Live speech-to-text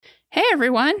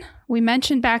everyone. We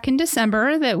mentioned back in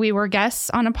December that we were guests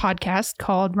on a podcast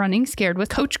called Running Scared with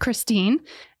Coach Christine,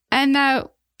 and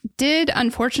that did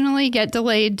unfortunately get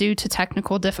delayed due to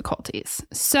technical difficulties.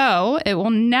 So it will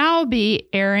now be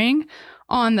airing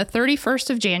on the 31st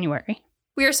of January.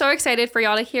 We are so excited for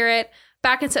y'all to hear it.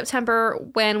 Back in September,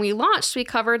 when we launched, we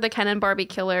covered the Ken and Barbie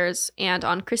killers, and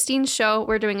on Christine's show,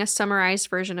 we're doing a summarized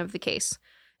version of the case.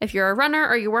 If you're a runner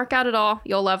or you work out at all,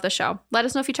 you'll love the show. Let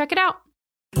us know if you check it out.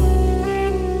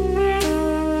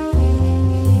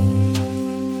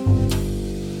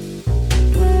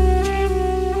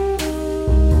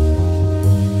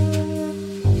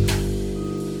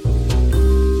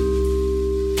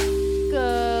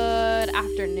 Good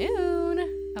afternoon.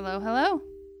 Hello, hello.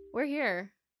 We're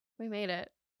here. We made it.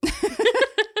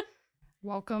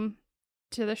 Welcome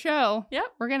to the show. Yep.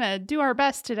 We're going to do our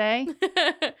best today.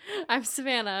 I'm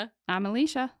Savannah. I'm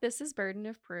Alicia. This is Burden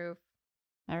of Proof.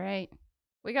 All right.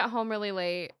 We got home really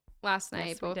late last night,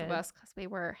 Yes, we both of did. us, because we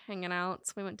were hanging out.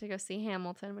 So we went to go see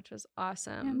Hamilton, which was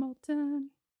awesome. Hamilton.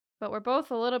 But we're both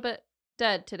a little bit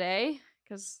dead today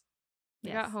because we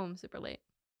Yes. got home super late.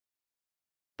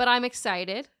 But I'm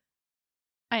excited.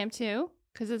 I am too,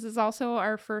 because this is also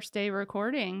our first day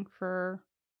recording for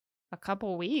a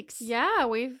couple weeks. Yeah,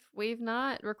 we've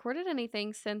not recorded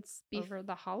anything since Over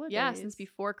the holidays. Yeah, since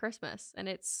before Christmas, and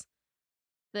it's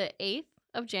the 8th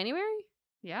of January,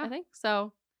 Yeah. I think.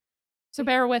 So So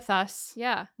bear with us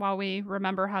yeah, while we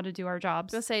remember how to do our I was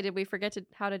jobs. gonna say, did we forget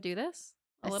how to do this?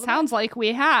 It sounds like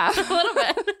we have. a little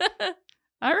bit.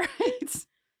 All right.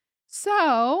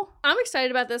 So, I'm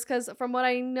excited about this because from what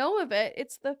I know of it,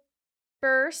 it's the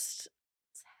first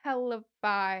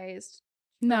televised.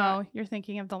 no, you're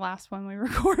thinking of the last one we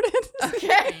recorded.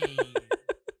 Okay.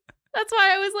 That's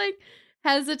why I was like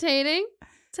hesitating.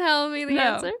 Tell me the No.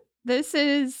 answer. This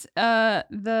is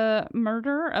the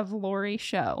murder of Laurie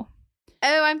show.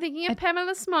 Oh, I'm thinking of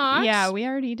Pamela Smart. Yeah, we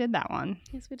already did that one.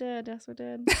 Yes, we did. Yes, we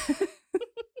did.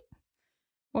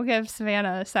 We'll give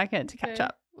Savannah a second to catch Okay.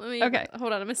 up. Okay.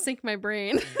 Hold on. I'm going to sync my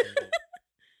brain.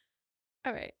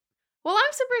 All right. Well,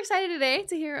 I'm super excited today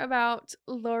to hear about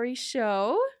Laurie's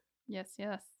show. Yes,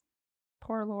 yes.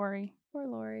 Poor Laurie. Poor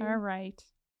Laurie. All right.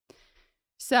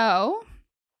 So,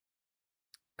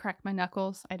 crack my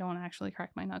knuckles. I don't actually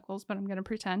crack my knuckles, but I'm going to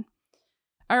pretend.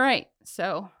 All right.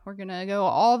 So, we're going to go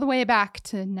all the way back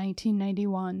to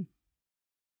 1991,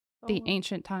 the Oh.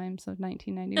 ancient times of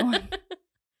 1991.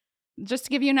 Just to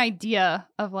give you an idea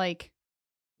of like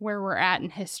where we're at in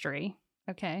history.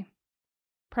 Okay.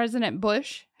 President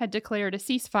Bush had declared a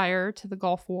ceasefire to the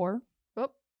Gulf War.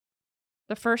 Oh.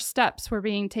 The first steps were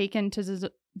being taken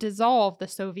to dissolve the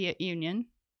Soviet Union.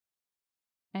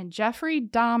 And Jeffrey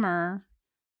Dahmer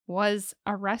was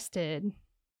arrested.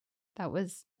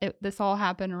 This all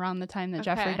happened around the time that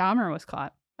Jeffrey Okay. Dahmer was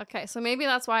caught. Okay, so maybe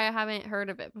that's why I haven't heard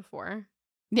of it before.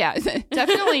 Yeah,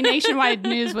 definitely nationwide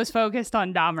news was focused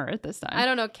on Dahmer at this time. I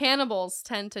don't know. Cannibals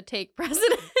tend to take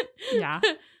precedent. Yeah.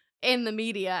 In the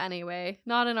media, anyway.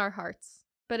 Not in our hearts,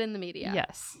 but in the media.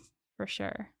 Yes, for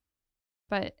sure.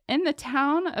 But in the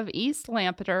town of East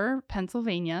Lampeter,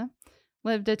 Pennsylvania,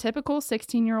 lived a typical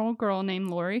 16-year-old girl named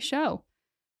Laurie Show,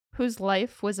 whose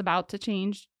life was about to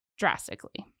change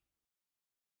drastically.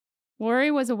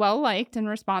 Laurie was a well-liked and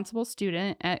responsible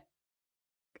student at,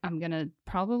 I'm going to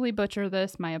probably butcher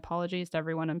this, my apologies to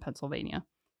everyone in Pennsylvania,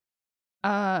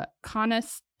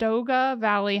 Conestoga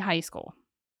Valley High School.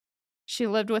 She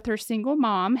lived with her single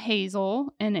mom,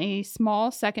 Hazel, in a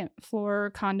small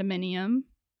second-floor condominium,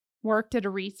 worked at a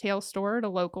retail store at a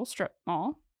local strip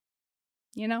mall.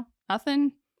 You know,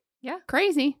 nothing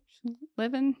crazy. She's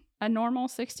living a normal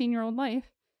 16-year-old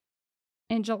life.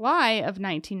 In July of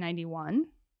 1991,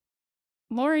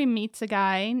 Laurie meets a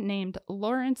guy named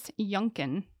Lawrence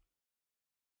Yunkin.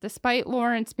 Despite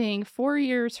Lawrence being 4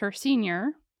 years her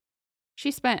senior,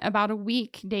 she spent about a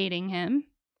week dating him,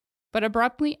 but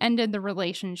abruptly ended the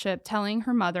relationship, telling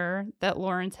her mother that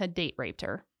Lawrence had date raped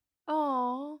her.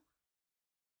 Aww.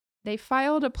 They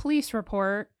filed a police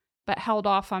report, but held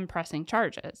off on pressing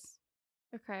charges.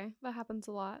 Okay, that happens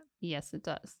a lot. Yes, it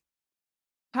does.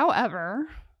 However,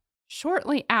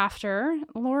 shortly after,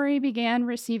 Laurie began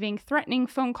receiving threatening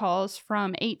phone calls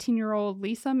from 18-year-old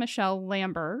Lisa Michelle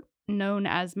Lambert, known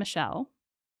as Michelle.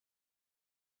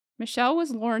 Michelle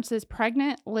was Lawrence's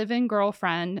pregnant live-in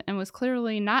girlfriend and was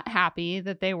clearly not happy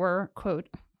that they were, quote,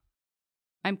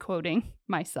 I'm quoting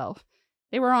myself,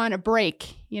 they were on a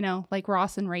break, you know, like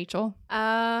Ross and Rachel.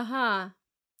 Uh-huh.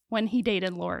 When he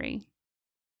dated Laurie.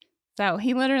 So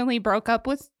he literally broke up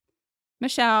with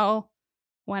Michelle,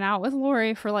 went out with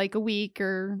Laurie for like a week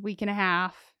or week and a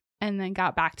half, and then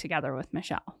got back together with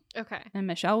Michelle. Okay. And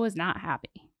Michelle was not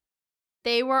happy.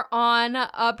 They were on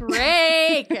a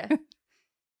break.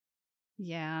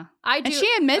 Yeah. I do. And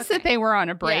she admits that they were on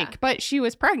a break, Yeah. but she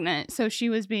was pregnant, so she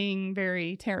was being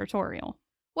very territorial.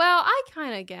 Well, I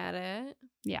kind of get it.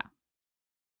 Yeah.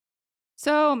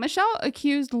 So Michelle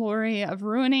accused Laurie of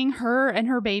ruining her and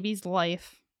her baby's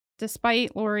life,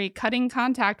 despite Laurie cutting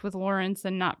contact with Lawrence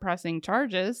and not pressing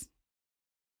charges.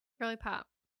 Girly pop.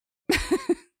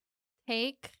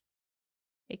 Take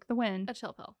the win. a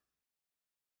chill pill.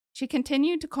 She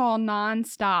continued to call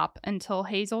nonstop until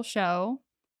Hazel Show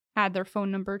had their phone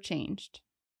number changed.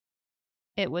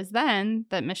 It was then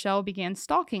that Michelle began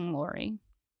stalking Laurie.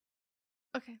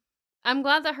 Okay. I'm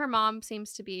glad that her mom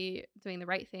seems to be doing the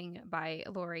right thing by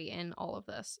Laurie in all of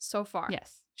this so far.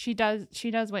 Yes, she does.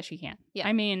 She does what she can. Yeah.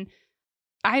 I mean,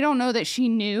 I don't know that she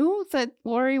knew that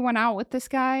Laurie went out with this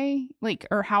guy, like,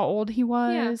 or how old he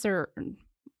was, or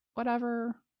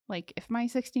whatever. Like, if my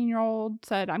 16-year-old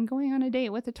said, I'm going on a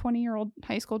date with a 20-year-old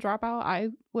high school dropout, I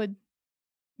would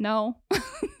know.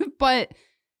 But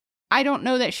I don't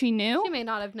know that she knew. She may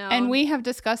not have known. And we have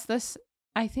discussed this,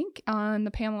 I think, on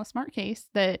the Pamela Smart case,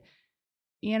 that,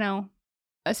 you know,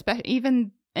 especially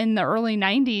even in the early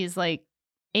 90s, like,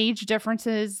 age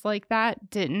differences like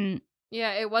that didn't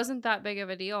it wasn't that big of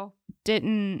a deal.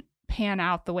 Didn't pan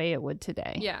out the way it would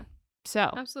today. Yeah.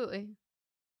 So. Absolutely.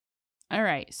 All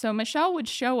right. So Michelle would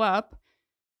show up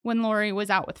when Laurie was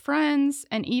out with friends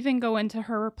and even go into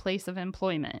her place of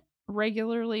employment,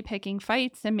 regularly picking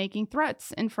fights and making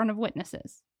threats in front of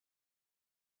witnesses.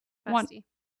 Bestie.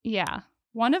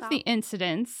 One of the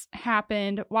incidents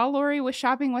happened while Laurie was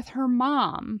shopping with her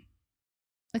mom.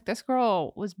 Like, this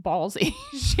girl was ballsy.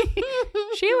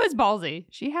 She was ballsy.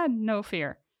 She had no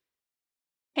fear.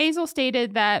 Hazel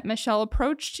stated that Michelle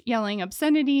approached yelling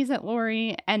obscenities at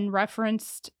Laurie and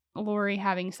referenced Laurie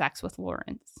having sex with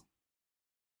Lawrence.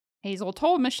 Hazel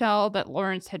told Michelle that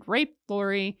Lawrence had raped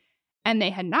Laurie and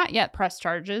they had not yet pressed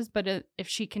charges, but if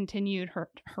she continued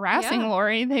harassing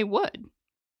Laurie, they would.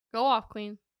 Go off,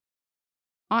 queen.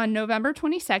 On November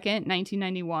 22nd,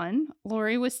 1991,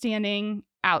 Laurie was standing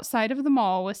outside of the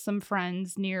mall with some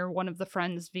friends near one of the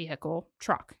friends' vehicle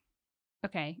truck.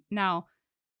 Okay, now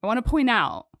I want to point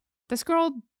out, this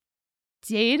girl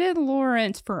dated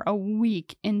Lawrence for a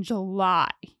week in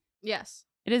July. Yes.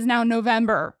 It is now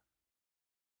November.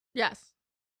 Yes.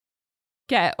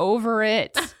 Get over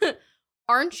it.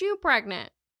 Aren't you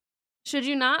pregnant? Should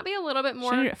you not be a little bit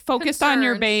more focused on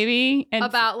your baby and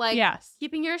about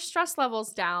keeping your stress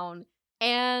levels down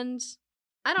and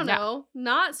I don't know,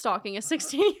 not stalking a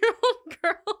 16-year-old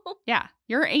girl? Yeah,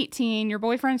 you're 18, your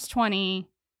boyfriend's 20,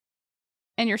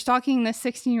 and you're stalking this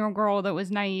 16-year-old girl that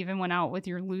was naive and went out with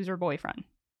your loser boyfriend.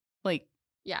 Like,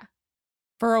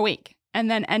 for a week, and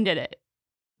then ended it.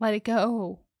 Let it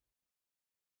go.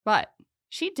 But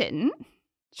she didn't.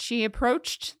 She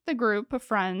approached the group of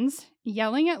friends,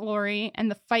 yelling at Laurie, and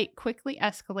the fight quickly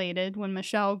escalated when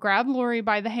Michelle grabbed Laurie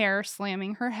by the hair,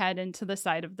 slamming her head into the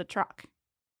side of the truck,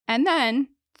 and then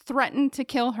threatened to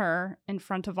kill her in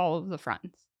front of all of the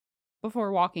friends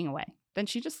before walking away. Then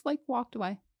she just, walked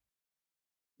away.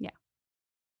 Yeah.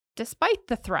 Despite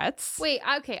the threats... Wait,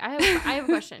 okay, I have a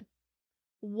question.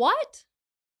 What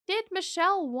did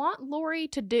Michelle want Laurie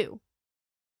to do?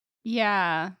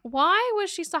 Yeah. Why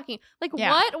was she stalking?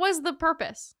 What was the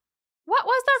purpose? What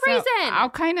was the reason?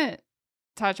 I'll kind of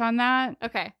touch on that.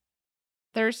 Okay.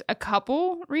 There's a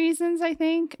couple reasons, I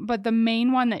think, but the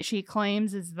main one that she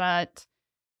claims is that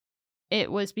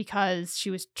it was because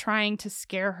she was trying to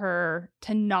scare her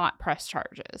to not press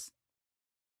charges.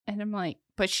 And I'm like,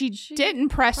 but she didn't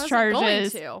press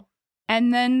charges. Going to.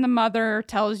 And then the mother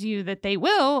tells you that they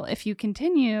will if you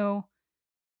continue.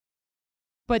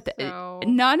 But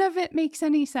none of it makes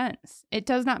any sense. It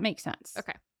does not make sense.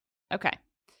 Okay.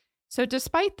 So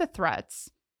despite the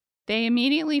threats, they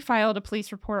immediately filed a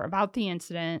police report about the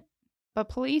incident, but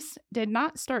police did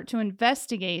not start to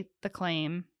investigate the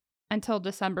claim until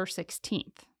December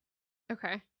 16th.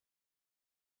 Okay.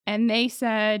 And they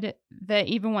said that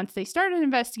even once they started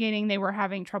investigating, they were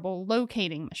having trouble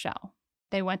locating Michelle.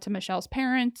 They went to Michelle's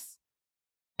parents,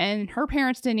 and her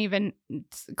parents didn't even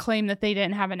claim that they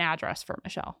didn't have an address for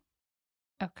Michelle.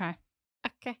 Okay.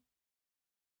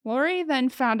 Laurie then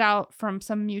found out from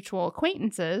some mutual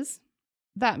acquaintances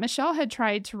that Michelle had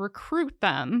tried to recruit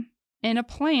them in a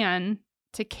plan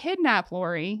to kidnap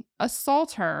Laurie,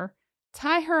 assault her,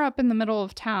 tie her up in the middle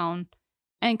of town,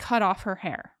 and cut off her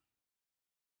hair.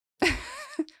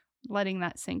 Letting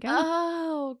that sink in.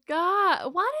 Oh,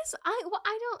 God.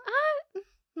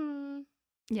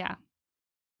 Yeah.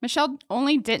 Michelle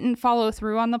only didn't follow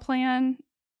through on the plan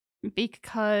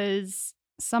because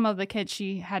some of the kids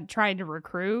she had tried to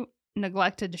recruit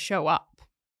neglected to show up.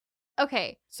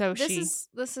 Okay. So this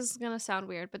is gonna sound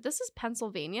weird, but this is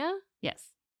Pennsylvania? yes,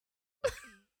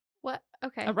 What?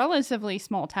 Okay. a relatively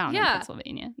small town in Yeah.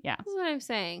 Pennsylvania. Yeah. This is what I'm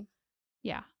saying.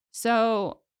 Yeah.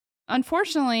 So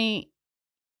unfortunately,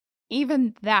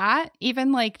 even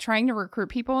like trying to recruit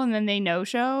people and then they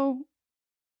no-show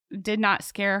did not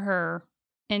scare her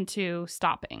into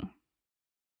stopping.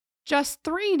 Just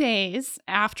 3 days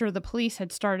after the police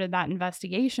had started that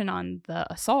investigation on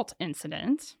the assault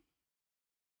incident,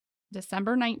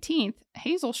 December 19th,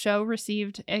 Hazel Show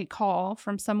received a call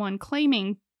from someone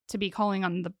claiming to be calling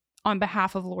on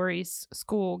behalf of Laurie's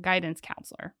school guidance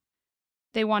counselor.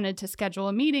 They wanted to schedule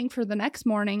a meeting for the next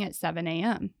morning at 7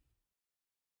 a.m.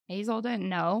 Hazel didn't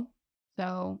know.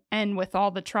 So, and with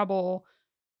all the trouble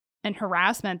and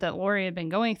harassment that Laurie had been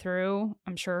going through,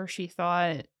 I'm sure she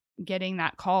thought getting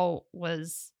that call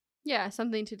was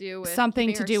something to do with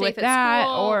something to do with that,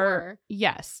 or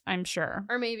yes, I'm sure.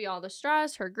 Or maybe all the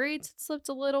stress, her grades had slipped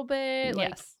a little bit. Like,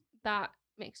 Yes. that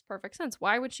makes perfect sense.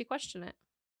 Why would she question it?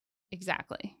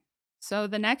 Exactly. So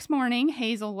the next morning,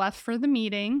 Hazel left for the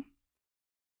meeting,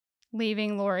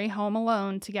 leaving Laurie home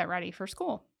alone to get ready for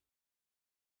school.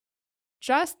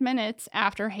 Just minutes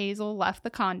after Hazel left the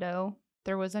condo,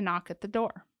 there was a knock at the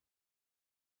door.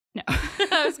 No.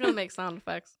 I was going to make sound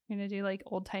effects. I'm going to do like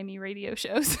old-timey radio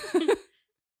shows.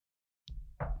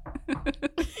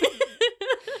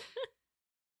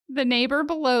 The neighbor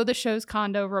below the show's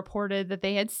condo reported that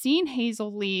they had seen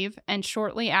Hazel leave and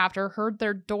shortly after heard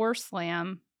their door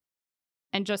slam.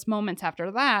 And just moments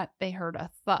after that, they heard a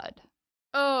thud.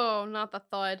 Oh, not the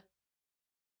thud.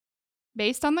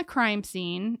 Based on the crime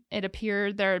scene, it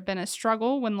appeared there had been a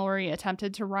struggle when Laurie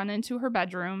attempted to run into her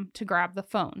bedroom to grab the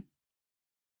phone.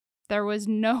 There was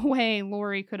no way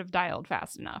Laurie could have dialed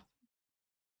fast enough.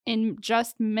 In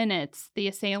just minutes, the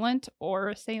assailant or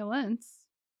assailants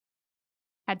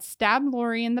had stabbed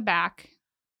Laurie in the back,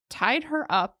 tied her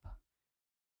up,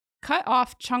 cut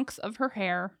off chunks of her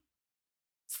hair,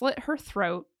 slit her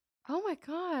throat, oh my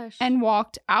gosh, and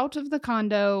walked out of the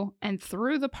condo and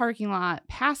through the parking lot,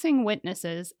 passing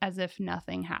witnesses as if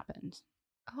nothing happened.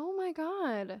 Oh my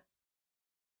God.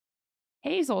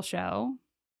 Hazel Show,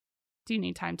 do you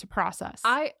need time to process?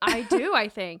 I do, I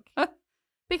think.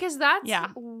 Because that's Yeah.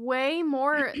 way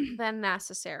more than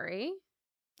necessary.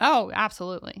 Oh,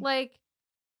 absolutely. Like,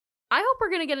 I hope we're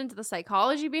going to get into the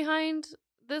psychology behind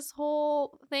this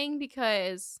whole thing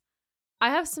because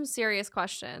I have some serious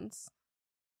questions.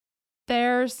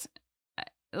 There's,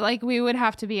 like, we would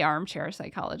have to be armchair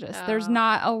psychologists. There's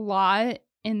not a lot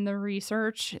in the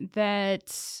research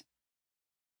that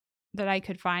I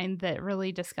could find that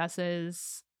really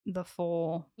discusses the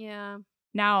full. Yeah.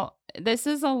 Now, this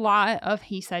is a lot of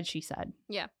he said, she said.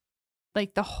 Yeah.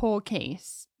 Like the whole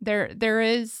case. There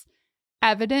is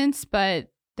evidence,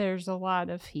 but there's a lot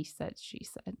of he said, she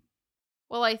said.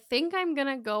 Well, I think I'm going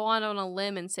to go on a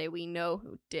limb and say we know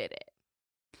who did it.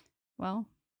 Well,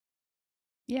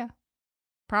 yeah,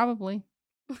 probably.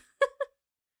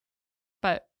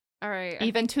 But all right,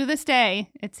 even to this day,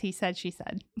 it's he said, she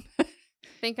said. I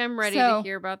think I'm ready to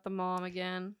hear about the mom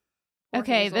again.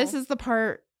 Okay, Hazel. this is the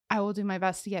part I will do my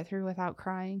best to get through without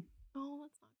crying. Oh,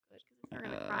 that's not good because if you're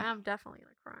going to cry, I'm definitely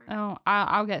going to cry. Oh,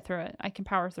 I'll get through it. I can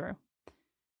power through.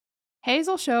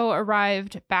 Hazel Show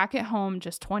arrived back at home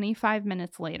just 25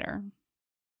 minutes later.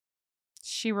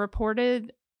 She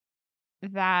reported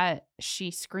that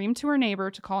she screamed to her neighbor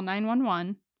to call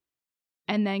 911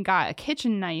 and then got a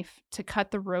kitchen knife to cut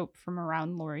the rope from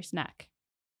around Laurie's neck.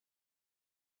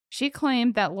 She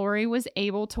claimed that Laurie was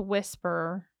able to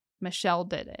whisper, "Michelle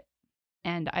did it,"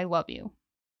 and "I love you,"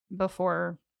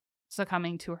 before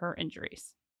succumbing to her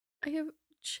injuries. I have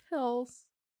chills.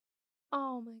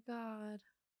 Oh my God.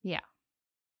 Yeah.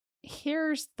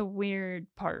 Here's the weird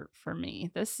part for me.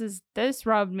 This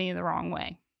rubbed me the wrong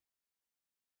way.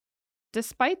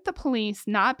 Despite the police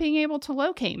not being able to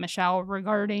locate Michelle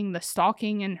regarding the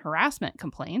stalking and harassment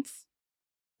complaints,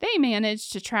 they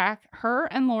managed to track her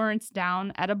and Lawrence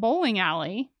down at a bowling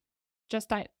alley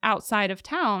just outside of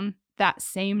town that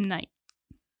same night.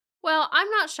 Well, I'm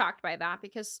not shocked by that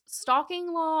because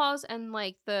stalking laws and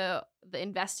like the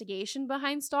investigation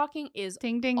behind stalking is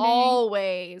Ding, ding, ding.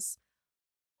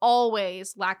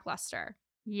 always lackluster.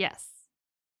 Yes.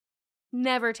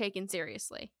 Never taken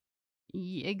seriously.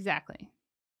 Exactly.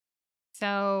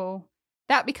 So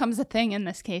that becomes a thing in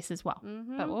this case as well,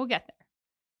 but we'll get there.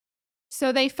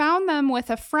 So they found them with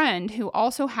a friend who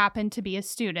also happened to be a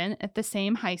student at the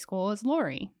same high school as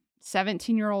Laurie,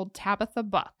 17-year-old Tabitha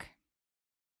Buck.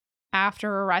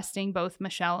 After arresting both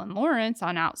Michelle and Lawrence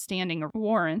on outstanding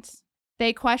warrants,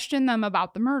 they questioned them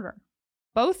about the murder.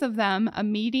 Both of them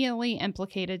immediately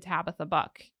implicated Tabitha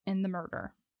Buck in the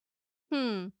murder.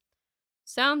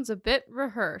 Sounds a bit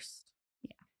rehearsed.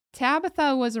 Yeah.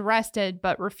 Tabitha was arrested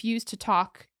but refused to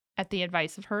talk at the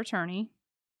advice of her attorney.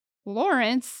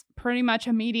 Lawrence pretty much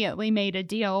immediately made a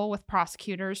deal with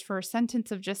prosecutors for a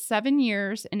sentence of just 7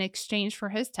 years in exchange for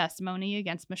his testimony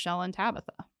against Michelle and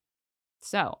Tabitha.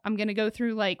 So I'm going to go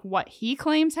through like what he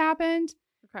claims happened,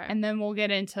 Okay. and then we'll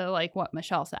get into like what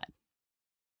Michelle said.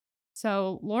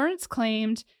 So Lawrence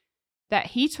claimed that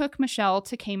he took Michelle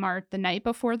to Kmart the night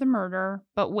before the murder,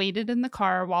 but waited in the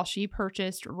car while she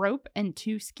purchased rope and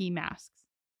 2 ski masks.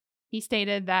 He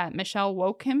stated that Michelle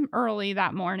woke him early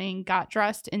that morning, got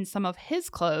dressed in some of his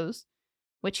clothes,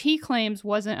 which he claims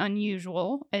wasn't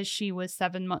unusual as she was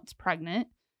 7 months pregnant.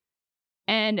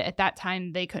 And at that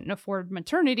time, they couldn't afford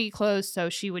maternity clothes, so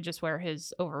she would just wear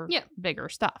his bigger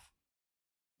stuff.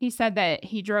 He said that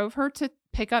he drove her to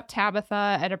pick up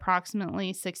Tabitha at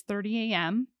approximately 6:30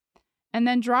 a.m. and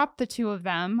then dropped the 2 of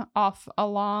them off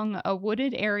along a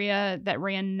wooded area that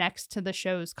ran next to the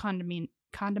show's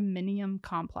condominium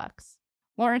complex.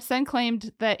 Lawrence then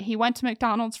claimed that he went to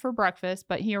McDonald's for breakfast,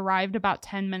 but he arrived about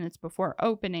 10 minutes before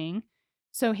opening,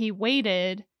 so he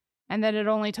waited, and that it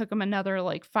only took him another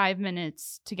 5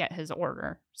 minutes to get his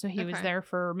order. So he was there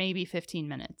for maybe 15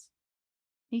 minutes.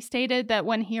 He stated that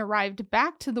when he arrived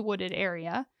back to the wooded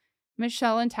area,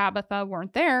 Michelle and Tabitha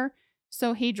weren't there,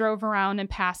 so he drove around and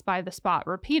passed by the spot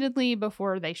repeatedly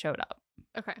before they showed up.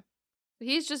 Okay.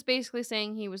 He's just basically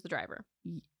saying he was the driver.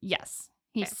 Yes.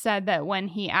 He said that when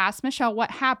he asked Michelle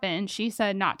what happened, she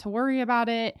said not to worry about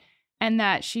it and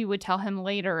that she would tell him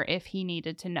later if he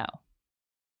needed to know.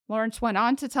 Lawrence went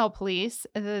on to tell police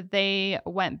that they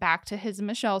went back to his and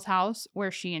Michelle's house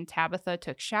where she and Tabitha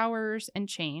took showers and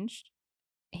changed.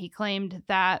 He claimed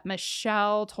that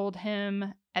Michelle told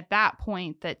him at that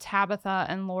point that Tabitha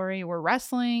and Laurie were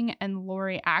wrestling and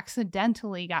Laurie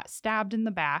accidentally got stabbed in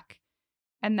the back,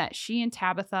 and that she and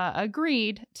Tabitha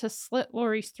agreed to slit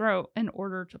Laurie's throat in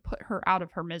order to put her out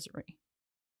of her misery.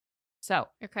 So,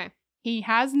 he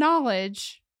has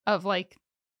knowledge of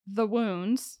the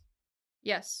wounds.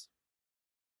 Yes.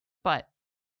 But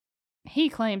he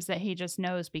claims that he just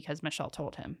knows because Michelle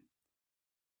told him.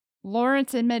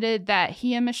 Lawrence admitted that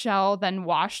he and Michelle then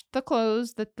washed the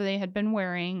clothes that they had been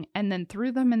wearing and then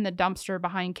threw them in the dumpster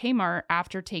behind Kmart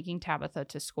after taking Tabitha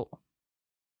to school.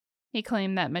 He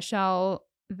claimed that Michelle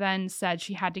then said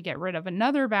she had to get rid of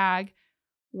another bag,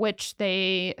 which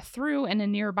they threw in a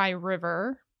nearby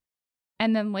river,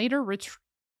 and then later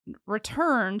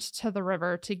returned to the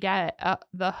river to get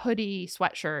the hoodie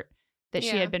sweatshirt that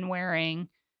she had been wearing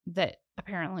that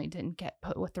apparently didn't get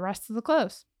put with the rest of the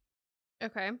clothes.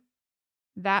 Okay.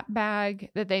 That bag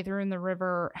that they threw in the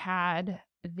river had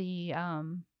the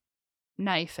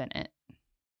knife in it.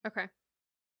 Okay.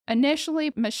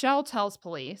 Initially, Michelle tells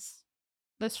police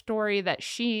the story that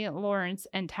she, Lawrence,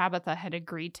 and Tabitha had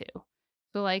agreed to.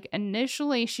 So,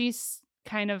 initially, she's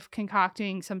kind of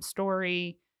concocting some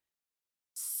story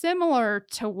similar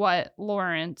to what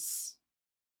Lawrence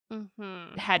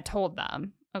had told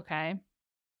them, okay?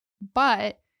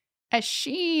 But as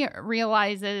she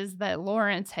realizes that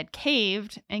Lawrence had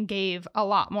caved and gave a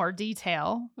lot more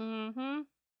detail,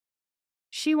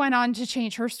 she went on to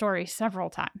change her story several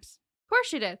times. Of course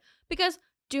she did. Because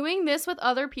doing this with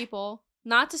other people,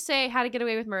 not to say how to get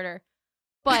away with murder,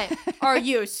 but are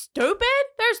you stupid?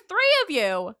 There's 3 of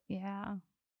you. Yeah.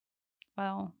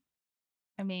 Well,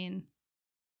 I mean,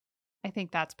 I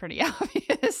think that's pretty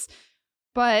obvious.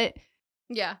 But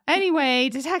yeah. Anyway,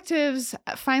 detectives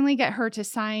finally get her to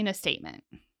sign a statement.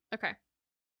 Okay.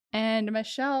 And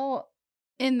Michelle,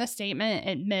 in the statement,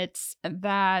 admits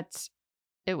that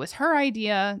it was her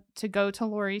idea to go to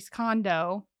Laurie's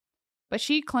condo, but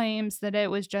she claims that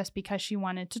it was just because she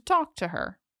wanted to talk to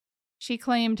her. She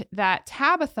claimed that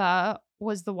Tabitha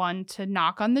was the one to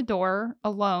knock on the door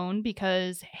alone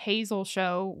because Hazel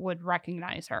Show would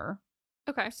recognize her.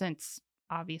 Okay. Since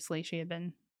obviously she had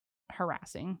been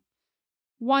harassing.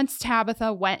 Once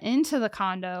Tabitha went into the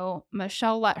condo,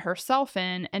 Michelle let herself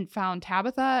in and found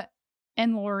Tabitha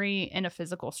and Laurie in a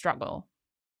physical struggle.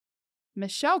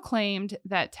 Michelle claimed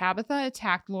that Tabitha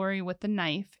attacked Laurie with the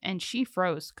knife and she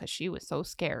froze because she was so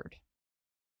scared.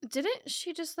 Didn't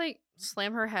she just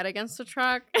slam her head against the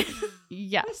truck?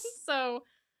 Yes. So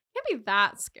can't be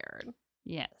that scared.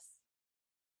 Yes.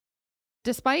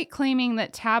 Despite claiming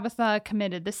that Tabitha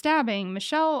committed the stabbing,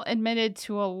 Michelle admitted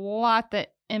to a lot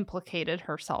that implicated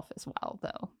herself as well,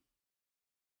 though.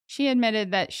 She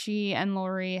admitted that she and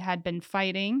Laurie had been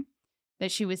fighting,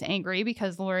 that she was angry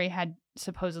because Laurie had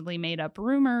supposedly made up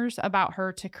rumors about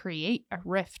her to create a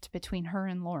rift between her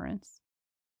and Lawrence.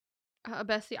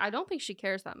 Bessie, I don't think she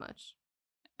cares that much.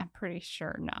 I'm pretty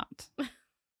sure not.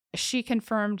 She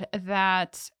confirmed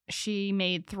that she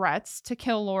made threats to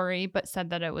kill Laurie, but said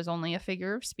that it was only a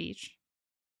figure of speech.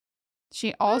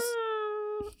 She also...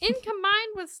 in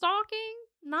combined with stalking,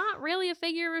 not really a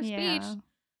figure of Yeah. speech.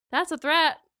 That's a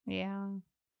threat. Yeah.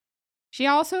 She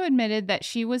also admitted that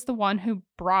she was the one who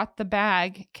brought the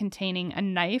bag containing a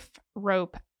knife,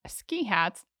 rope, ski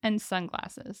hats, and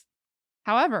sunglasses.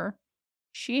 However,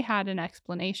 she had an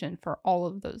explanation for all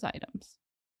of those items.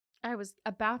 I was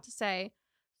about to say,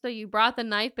 so you brought the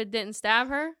knife but didn't stab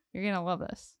her? You're going to love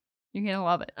this. You're going to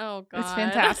love it. Oh, God. It's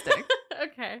fantastic.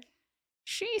 Okay.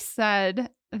 She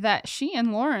said that she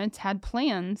and Lawrence had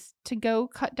plans to go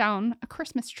cut down a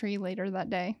Christmas tree later that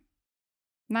day.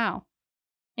 Now,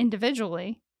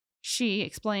 individually, she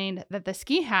explained that the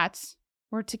ski hats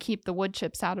were to keep the wood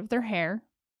chips out of their hair.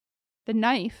 The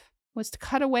knife was to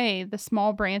cut away the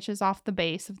small branches off the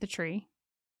base of the tree.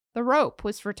 The rope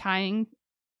was for tying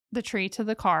the tree to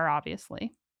the car,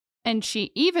 obviously. And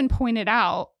she even pointed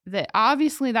out that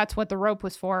obviously that's what the rope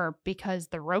was for, because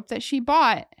the rope that she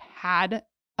bought had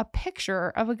a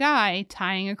picture of a guy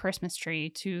tying a Christmas tree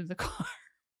to the car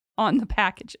on the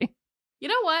packaging. You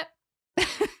know what? I'm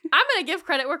going to give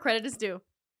credit where credit is due.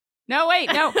 No,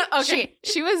 wait, no. Okay.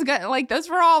 She was good. Like, those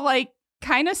were all like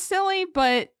kind of silly,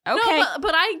 but okay. No,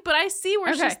 but I see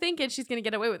where Okay. she's thinking she's going to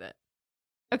get away with it.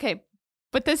 Okay.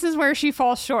 But this is where she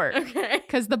falls short. Okay.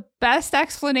 Because the best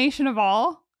explanation of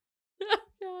all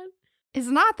God. is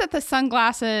not that the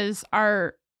sunglasses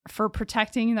are for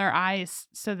protecting their eyes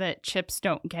so that chips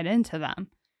don't get into them.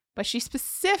 But she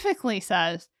specifically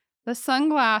says the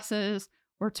sunglasses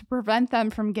were to prevent them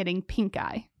from getting pink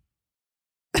eye.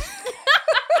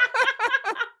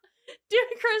 Do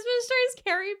Christmas trees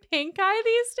carry pink eye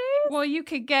these days? Well, you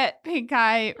could get pink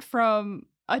eye from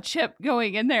a chip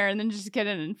going in there and then just get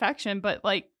an infection. But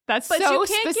like, that's But so you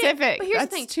can't specific. But here's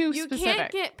That's the thing. too You specific.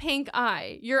 can't get pink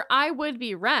eye. Your eye would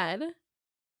be red.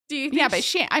 Do you think Yeah, but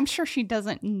I'm sure she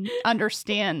doesn't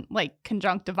understand like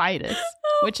conjunctivitis,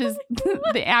 which is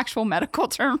the actual medical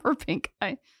term for pink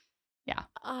eye. Yeah.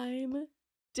 I'm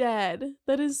dead.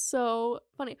 That is so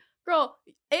funny. Girl,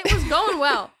 it was going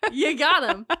well. You got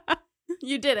him.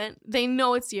 You didn't. They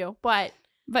know it's you. But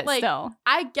like, still.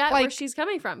 I get where like- she's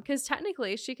coming from. Because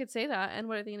technically she could say that. And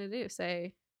what are they going to do?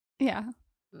 Say, Yeah.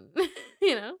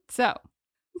 you know? So,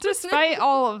 despite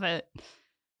all of it,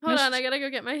 Hold on. I got to go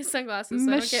get my sunglasses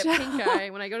so I don't get pink eye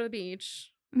when I go to the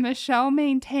beach. Michelle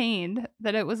maintained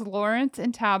that it was Lawrence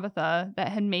and Tabitha that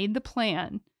had made the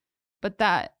plan, but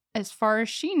that, as far as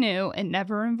she knew, it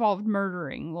never involved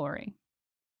murdering Laurie.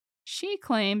 She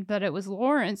claimed that it was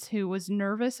Lawrence who was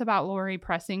nervous about Laurie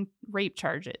pressing rape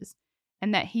charges,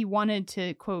 and that he wanted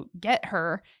to, quote, get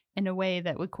her in a way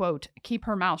that would, quote, keep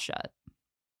her mouth shut.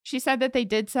 She said that they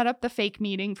did set up the fake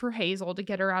meeting for Hazel to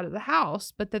get her out of the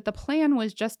house, but that the plan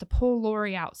was just to pull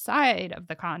Laurie outside of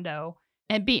the condo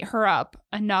and beat her up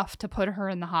enough to put her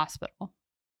in the hospital.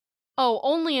 Oh,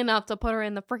 only enough to put her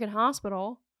in the freaking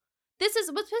hospital. This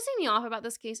is what's pissing me off about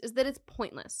this case is that it's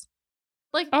pointless.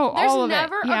 Like, all there's of it,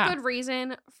 never yeah. a good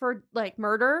reason for like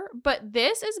murder, but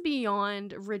this is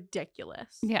beyond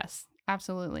ridiculous. Yes,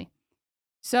 absolutely.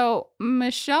 So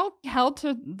Michelle held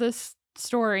to this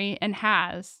story and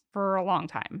has for a long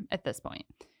time at this point.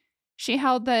 She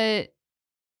held that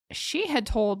she had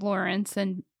told Lawrence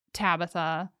and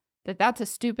Tabitha that that's a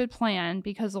stupid plan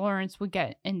because Lawrence would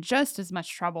get in just as much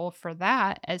trouble for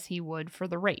that as he would for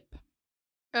the rape.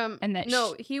 And that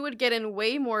he would get in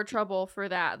way more trouble for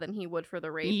that than he would for the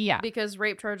rape. Yeah. Because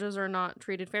rape charges are not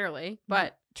treated fairly.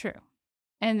 But True.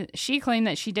 And she claimed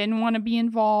that she didn't want to be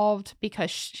involved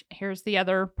because here's the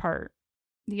other part,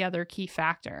 the other key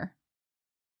factor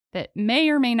that may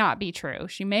or may not be true.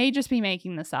 She may just be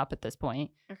making this up at this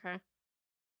point. okay.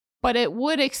 But it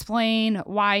would explain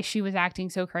why she was acting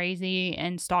so crazy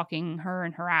and stalking her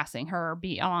and harassing her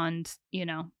beyond,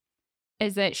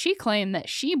 is that she claimed that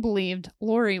she believed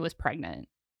Laurie was pregnant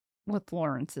with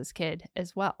Lawrence's kid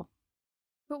as well.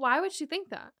 But why would she think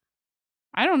that?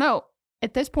 I don't know.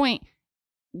 At this point,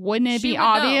 wouldn't it She be would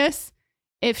obvious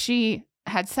if she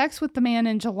had sex with the man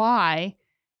in July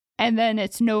and then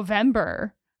it's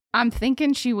November? I'm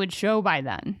thinking she would show by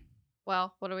then.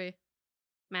 Well, what do we?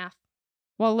 Math.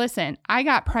 Well, listen, I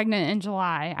got pregnant in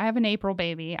July. I have an April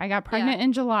baby. I got pregnant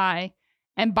in July.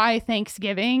 And by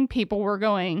Thanksgiving, people were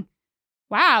going,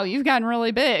 wow, you've gotten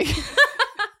really big.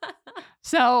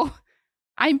 So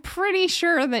I'm pretty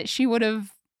sure that she would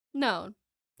have No.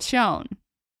 shown.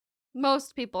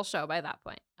 Most people show by that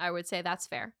point. I would say that's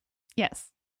fair.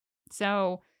 Yes.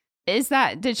 So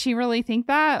did she really think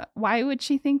that? Why would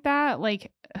she think that?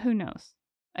 Like, who knows?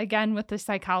 Again, with the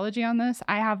psychology on this,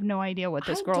 I have no idea what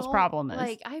this girl's problem is.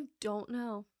 I don't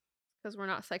know. Because we're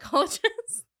not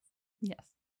psychologists. Yes.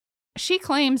 She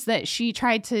claims that she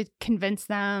tried to convince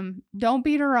them, don't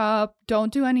beat her up,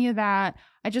 don't do any of that.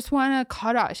 I just want to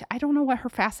cut off. I don't know what her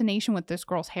fascination with this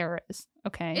girl's hair is.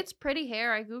 Okay. It's pretty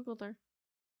hair. I Googled her.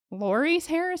 Laurie's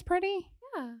hair is pretty?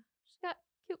 Yeah. She's got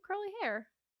cute curly hair.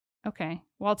 Okay.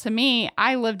 Well, to me,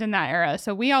 I lived in that era.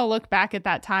 So we all look back at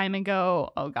that time and go,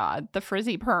 oh God, the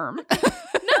frizzy perm.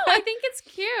 No, I think it's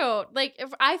cute. Like,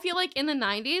 if I feel like in the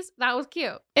 90s, that was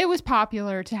cute. It was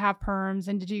popular to have perms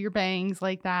and to do your bangs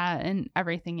like that and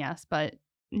everything, yes. But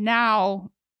now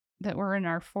that we're in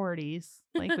our 40s,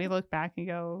 like we look back and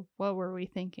go, what were we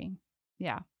thinking?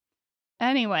 Yeah.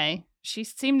 Anyway, she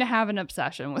seemed to have an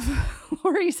obsession with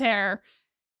Laurie's hair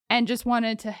and just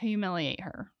wanted to humiliate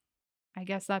her. I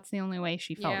guess that's the only way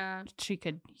she felt she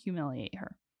could humiliate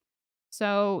her.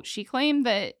 So she claimed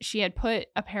that she had put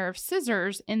a pair of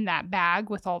scissors in that bag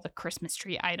with all the Christmas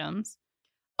tree items.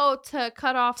 Oh, to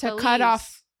cut off the cut leaves.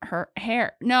 off her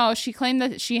hair. No, she claimed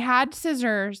that she had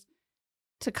scissors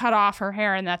to cut off her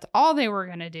hair and that's all they were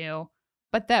going to do.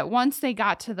 But that once they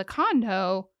got to the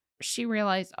condo, she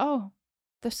realized, oh,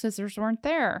 the scissors weren't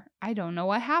there. I don't know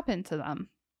what happened to them.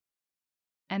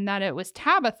 And that it was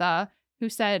Tabitha who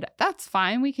said, that's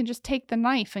fine. We can just take the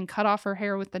knife and cut off her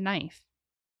hair with the knife,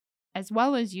 as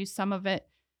well as use some of it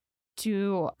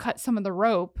to cut some of the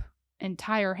rope and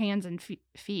tie her hands and feet.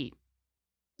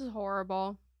 This is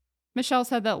horrible. Michelle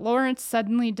said that Lawrence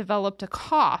suddenly developed a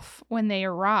cough when they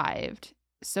arrived,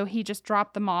 so he just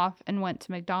dropped them off and went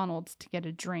to McDonald's to get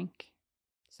a drink.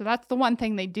 So that's the one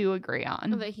thing they do agree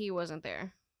on. That he wasn't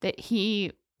there. That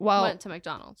he, went to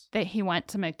McDonald's. That he went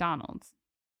to McDonald's.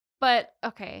 But,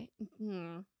 okay.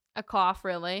 A cough,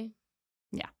 really?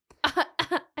 Yeah.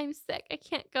 I'm sick. I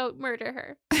can't go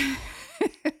murder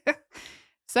her.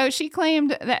 So she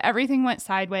claimed that everything went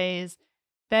sideways,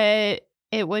 that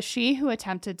it was she who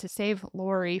attempted to save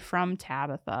Laurie from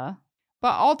Tabitha.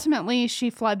 But ultimately,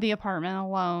 she fled the apartment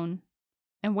alone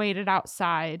and waited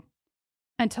outside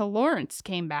until Lawrence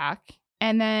came back.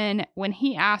 And then when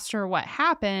he asked her what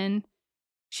happened,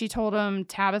 she told him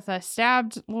Tabitha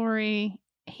stabbed Laurie.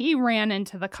 He ran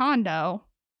into the condo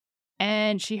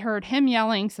and she heard him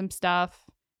yelling some stuff.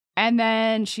 And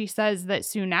then she says that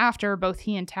soon after, both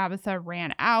he and Tabitha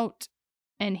ran out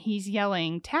and he's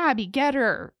yelling, Tabby, get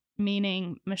her,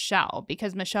 meaning Michelle,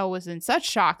 because Michelle was in such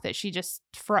shock that she just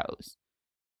froze.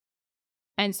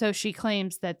 And so she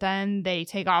claims that then they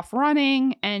take off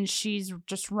running and she's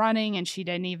just running and she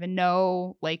didn't even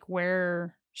know like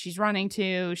where she's running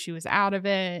to. She was out of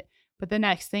it. But the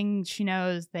next thing she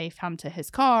knows, they've come to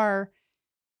his car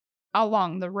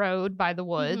along the road by the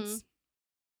woods.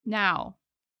 Mm-hmm. Now,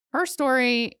 her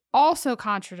story also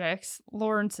contradicts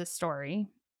Lawrence's story,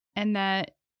 and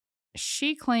that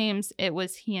she claims it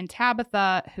was he and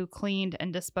Tabitha who cleaned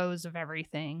and disposed of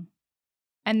everything,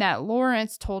 and that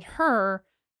Lawrence told her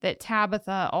that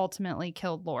Tabitha ultimately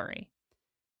killed Laurie.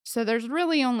 So there's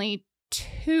really only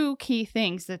two key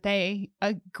things that they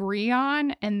agree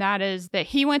on, and that is that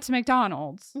he went to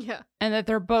McDonald's. Yeah. And that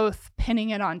they're both pinning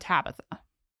it on Tabitha.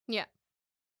 Yeah.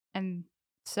 And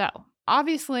so,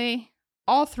 obviously,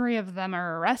 all three of them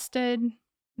are arrested.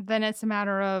 Then it's a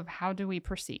matter of how do we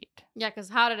proceed? Yeah, because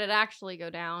how did it actually go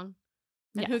down?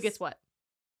 And who gets what?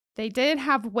 They did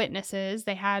have witnesses.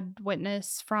 They had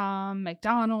witness from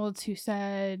McDonald's who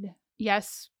said,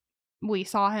 yes, we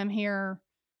saw him here.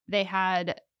 They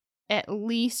had at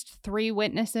least 3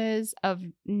 witnesses of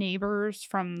neighbors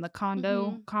from the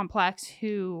condo complex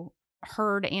who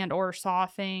heard and or saw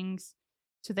things.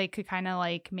 So they could kind of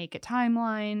like make a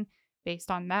timeline based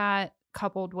on that,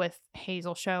 coupled with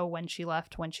Hazel show when she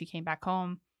left, when she came back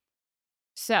home.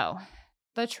 So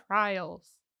the trials,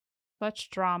 such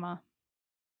drama.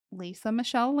 Lisa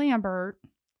Michelle Lambert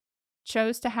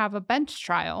chose to have a bench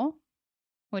trial,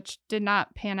 which did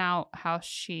not pan out how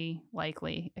she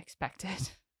likely expected.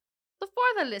 So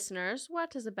for the listeners,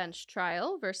 what is a bench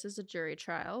trial versus a jury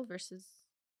trial versus...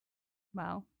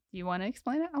 Well, you want to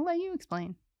explain it? I'll let you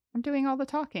explain. I'm doing all the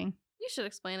talking. You should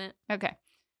explain it. Okay.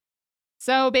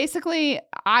 So basically,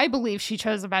 I believe she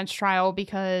chose a bench trial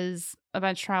because a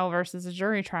bench trial versus a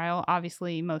jury trial,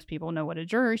 obviously most people know what a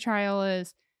jury trial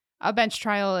is. A bench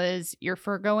trial is you're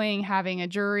foregoing having a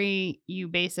jury.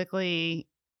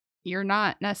 You're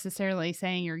not necessarily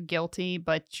saying you're guilty,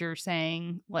 but you're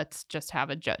saying, let's just have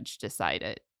a judge decide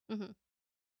it. Mm-hmm.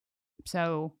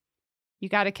 So you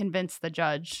got to convince the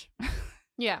judge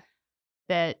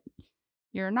that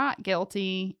you're not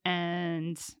guilty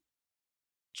and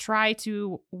try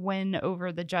to win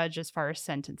over the judge as far as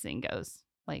sentencing goes,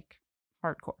 like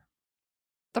hardcore.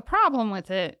 The problem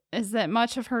with it is that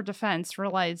much of her defense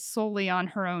relied solely on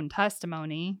her own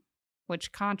testimony,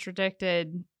 which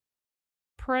contradicted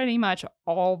pretty much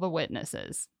all the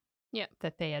witnesses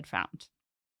that they had found.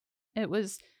 It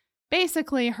was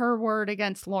basically her word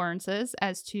against Lawrence's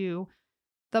as to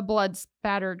the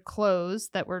blood-spattered clothes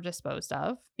that were disposed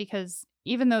of, because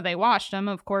even though they washed them,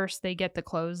 of course, they get the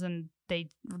clothes and they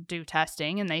do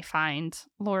testing and they find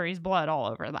Laurie's blood all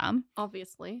over them.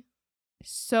 Obviously.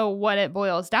 So what it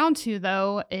boils down to,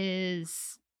 though,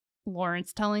 is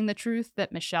Lawrence telling the truth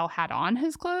that Michelle had on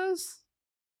his clothes,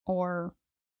 or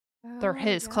they're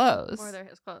his clothes. Or they're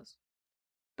his clothes.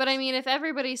 But I mean, if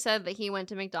everybody said that he went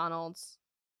to McDonald's,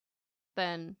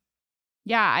 then...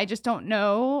 Yeah, I just don't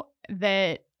know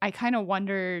that. I kind of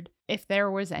wondered if there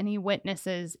was any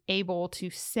witnesses able to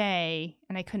say,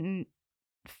 and I couldn't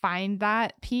find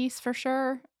that piece for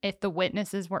sure, if the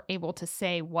witnesses were able to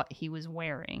say what he was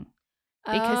wearing.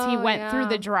 Because he went through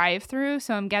the drive-thru,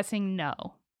 so I'm guessing no.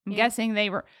 I'm guessing they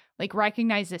were like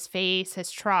recognized his face, his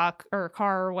truck or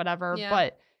car or whatever,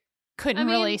 but couldn't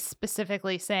really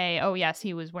specifically say, oh yes,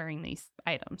 he was wearing these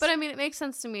items. But I mean, it makes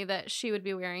sense to me that she would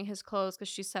be wearing his clothes because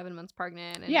she's 7 months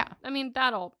pregnant. And, yeah. I mean,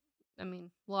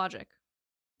 logic.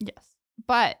 Yes.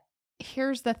 But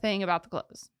here's the thing about the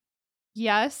clothes.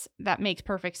 Yes, that makes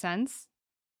perfect sense.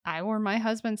 I wore my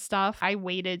husband's stuff. I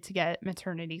waited to get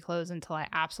maternity clothes until I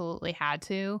absolutely had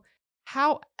to.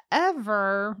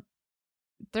 However,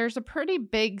 there's a pretty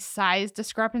big size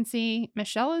discrepancy.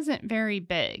 Michelle isn't very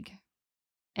big.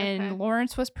 And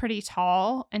Lawrence was pretty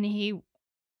tall. And he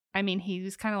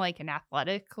was kind of like an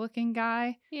athletic looking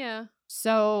guy. Yeah.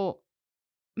 So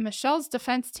Michelle's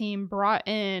defense team brought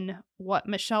in what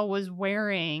Michelle was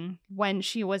wearing when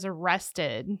she was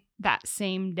arrested that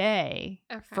same day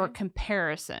for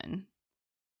comparison.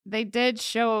 They did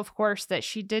show, of course, that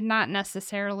she did not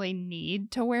necessarily need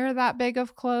to wear that big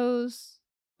of clothes,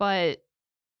 but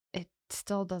it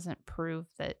still doesn't prove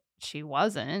that she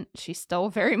wasn't. She still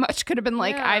very much could have been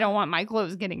like, I don't want my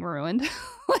clothes getting ruined.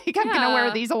 Like, I'm going to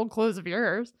wear these old clothes of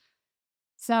yours.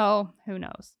 So, who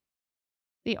knows?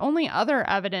 The only other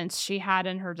evidence she had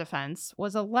in her defense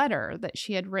was a letter that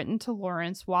she had written to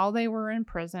Lawrence while they were in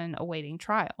prison awaiting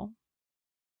trial.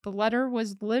 The letter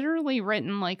was literally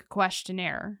written like a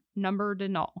questionnaire, numbered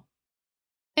and all.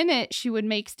 In it, she would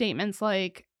make statements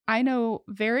like, I know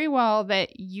very well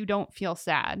that you don't feel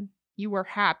sad. You were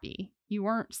happy. You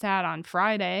weren't sad on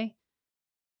Friday.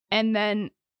 And then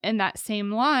in that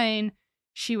same line,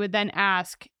 she would then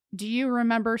ask, do you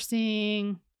remember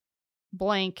seeing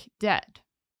blank dead?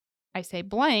 I say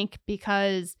blank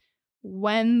because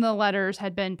when the letters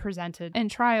had been presented in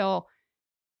trial,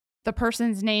 the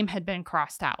person's name had been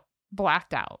crossed out,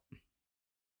 blacked out.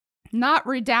 Not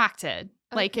redacted,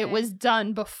 like it was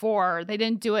done before. They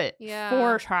didn't do it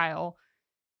for trial.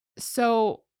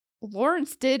 So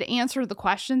Lawrence did answer the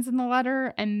questions in the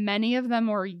letter, and many of them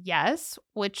were yes,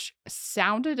 which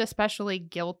sounded especially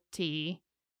guilty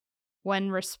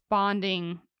when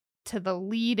responding to the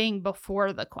leading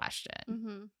before the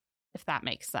question, if that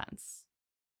makes sense.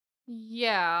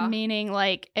 Yeah. Meaning,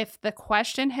 like, if the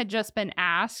question had just been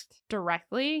asked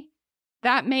directly,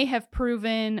 that may have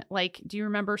proven, like, do you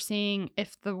remember seeing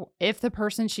if the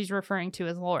person she's referring to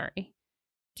is Laurie?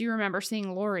 Do you remember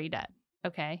seeing Laurie dead?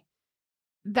 Okay.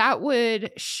 That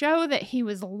would show that he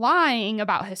was lying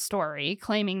about his story,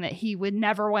 claiming that he would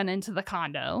never went into the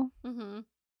condo.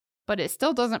 But it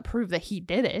still doesn't prove that he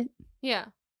did it. Yeah.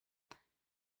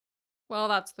 Well,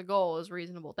 that's the goal, is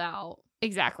reasonable doubt.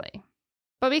 Exactly.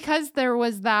 But because there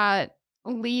was that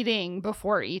leading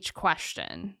before each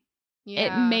question,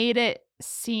 it made it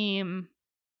seem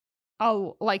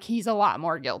like he's a lot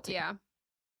more guilty. Yeah.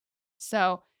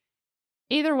 So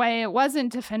either way, it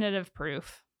wasn't definitive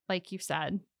proof, like you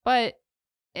said, but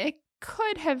it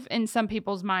could have, in some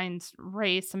people's minds,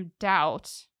 raised some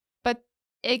doubt. But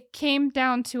it came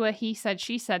down to a he said,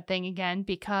 she said thing again,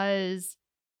 because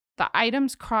the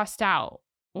items crossed out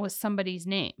was somebody's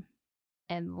name.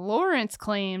 And Lawrence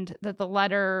claimed that the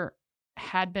letter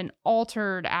had been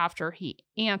altered after he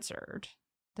answered,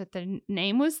 that the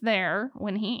name was there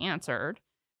when he answered.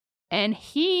 And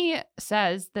he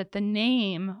says that the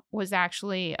name was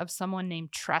actually of someone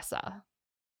named Tressa,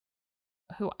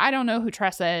 who I don't know who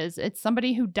Tressa is. It's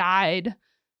somebody who died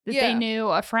that they knew,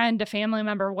 a friend, a family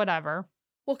member, whatever.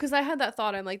 Well, because I had that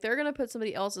thought. I'm like, they're going to put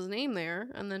somebody else's name there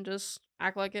and then just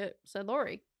act like it said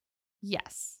Laurie.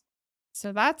 Yes.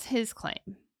 So that's his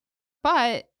claim.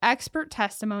 But expert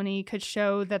testimony could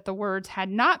show that the words had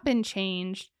not been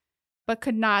changed, but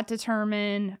could not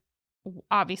determine,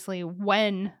 obviously,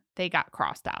 when they got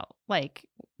crossed out. Like,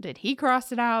 did he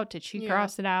cross it out? Did she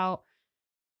cross it out?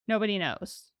 Nobody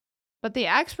knows. But the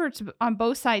experts on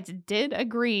both sides did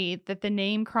agree that the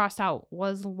name crossed out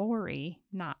was Laurie,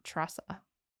 not Tressa.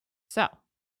 So.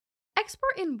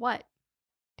 Expert in what?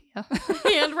 Yeah.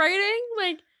 Handwriting?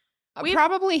 Like,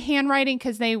 probably handwriting,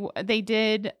 because they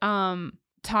did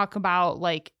talk about,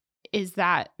 like, is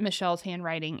that Michelle's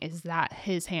handwriting? Is that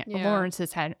his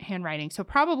Lawrence's handwriting? So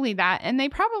probably that. And they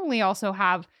probably also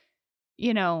have,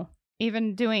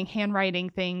 even doing handwriting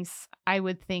things, I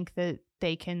would think that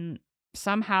they can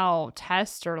somehow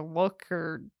test or look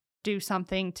or do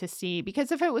something to see.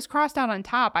 Because if it was crossed out on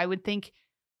top, I would think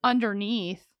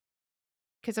underneath,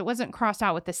 because it wasn't crossed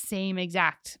out with the same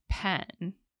exact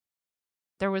pen.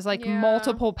 There was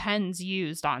multiple pens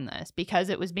used on this because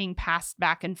it was being passed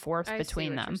back and forth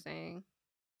between them.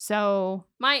 So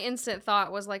my instant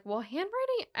thought was like, well,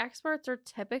 handwriting experts are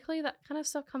typically, that kind of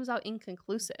stuff comes out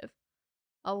inconclusive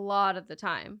a lot of the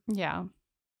time. Yeah.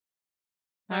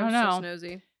 I was don't know. just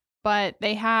nosy. But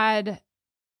they had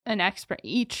an expert.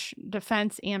 Each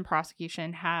defense and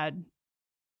prosecution had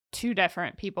two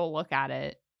different people look at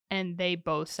it. And they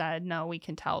both said, no, we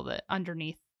can tell that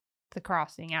underneath the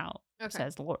crossing out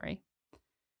says Laurie.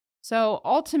 So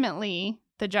ultimately,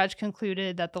 the judge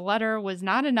concluded that the letter was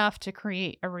not enough to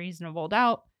create a reasonable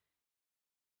doubt.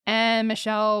 And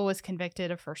Michelle was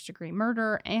convicted of first-degree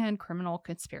murder and criminal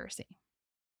conspiracy.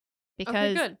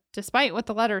 Because despite what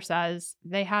the letter says,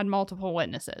 they had multiple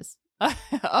witnesses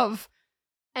of...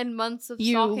 And months of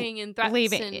stalking and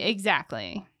threats.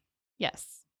 Exactly.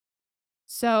 Yes.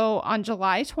 So on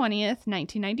July 20th,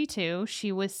 1992,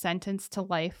 she was sentenced to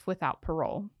life without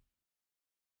parole.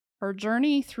 Her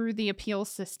journey through the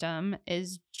appeals system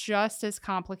is just as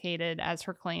complicated as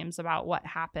her claims about what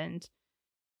happened.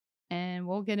 And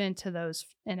we'll get into those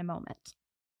in a moment.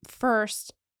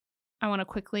 First, I want to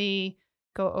quickly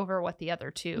go over what the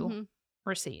other two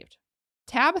received.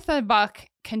 Tabitha Buck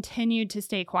continued to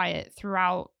stay quiet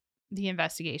throughout the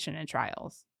investigation and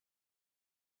trials.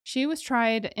 She was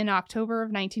tried in October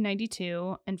of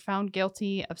 1992 and found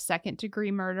guilty of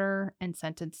second-degree murder and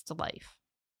sentenced to life.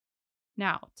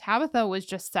 Now, Tabitha was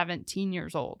just 17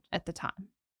 years old at the time,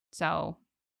 so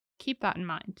keep that in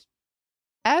mind.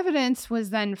 Evidence was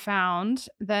then found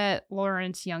that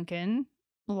Lawrence Yunkin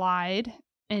lied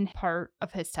in part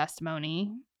of his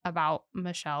testimony about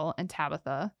Michelle and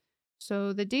Tabitha,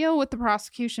 so the deal with the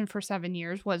prosecution for 7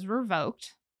 years was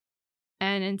revoked,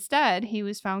 and instead he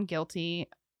was found guilty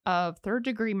of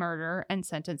third-degree murder and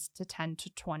sentenced to 10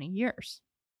 to 20 years.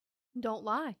 Don't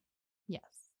lie. Yes.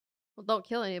 Well, don't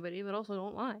kill anybody, but also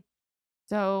don't lie.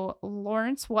 So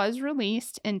Lawrence was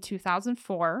released in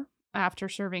 2004 after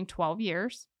serving 12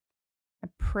 years.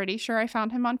 I'm pretty sure I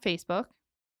found him on Facebook,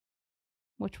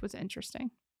 which was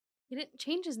interesting. He didn't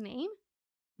change his name?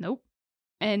 Nope.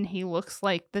 And he looks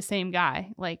like the same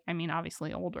guy.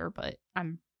 Obviously older, but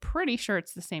I'm pretty sure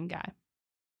it's the same guy.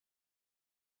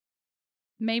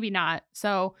 Maybe not.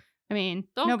 So, don't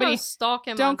nobody go stalk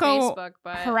him on Facebook,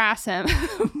 but harass him.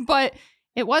 But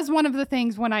it was one of the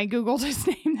things when I Googled his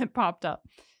name that popped up.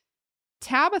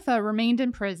 Tabitha remained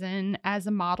in prison as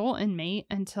a model inmate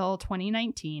until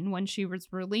 2019, when she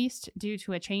was released due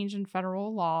to a change in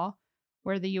federal law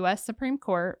where the U.S. Supreme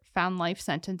Court found life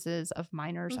sentences of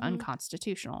minors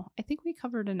unconstitutional. I think we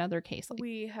covered another case.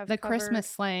 We have the Christmas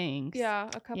slayings. Yeah,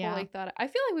 a couple like that. I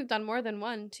feel like we've done more than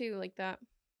one, too, like that.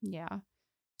 Yeah.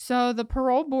 So the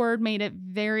parole board made it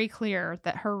very clear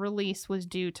that her release was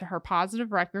due to her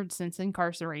positive record since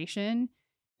incarceration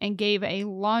and gave a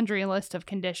laundry list of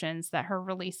conditions that her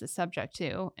release is subject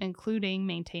to, including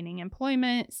maintaining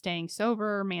employment, staying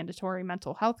sober, mandatory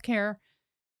mental health care,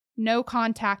 no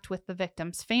contact with the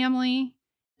victim's family,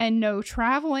 and no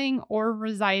traveling or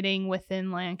residing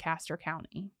within Lancaster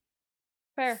County.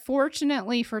 Fair.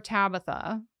 Fortunately for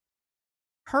Tabitha,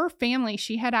 her family,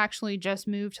 she had actually just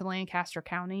moved to Lancaster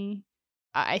County,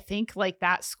 I think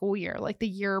that school year, the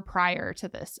year prior to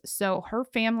this. So her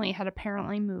family had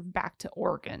apparently moved back to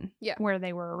Oregon, where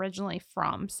they were originally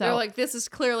from. So they're like, this is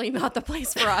clearly not the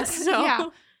place for us.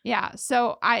 So yeah.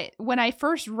 So when I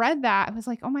first read that, I was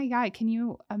like, oh my God, can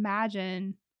you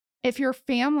imagine if your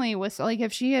family was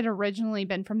if she had originally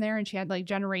been from there and she had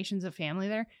generations of family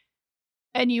there,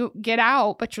 and you get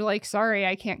out, but you're sorry,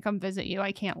 I can't come visit you.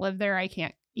 I can't live there. I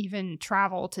can't even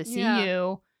travel to see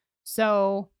you.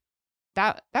 So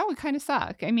that would kind of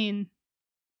suck. I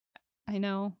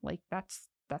know that's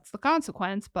the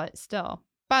consequence, but still.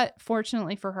 But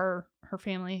fortunately for her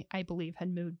family, I believe,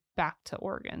 had moved back to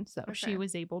Oregon. So she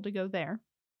was able to go there.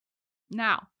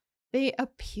 Now, the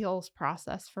appeals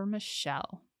process for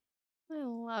Michelle. I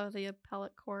love the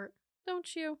appellate court.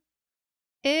 Don't you?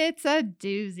 It's a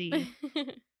doozy.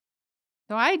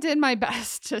 So I did my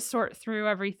best to sort through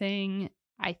everything.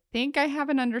 I think I have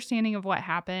an understanding of what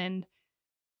happened.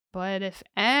 But if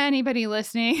anybody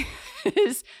listening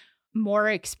is more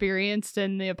experienced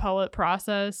in the appellate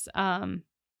process,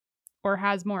 or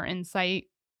has more insight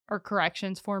or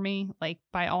corrections for me, like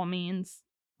by all means,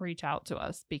 reach out to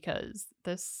us because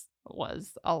this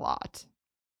was a lot.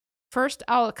 First,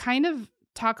 I'll kind of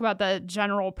talk about the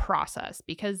general process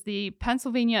because the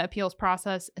Pennsylvania appeals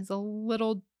process is a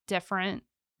little different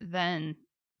than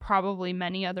probably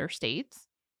many other states.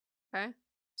 Okay.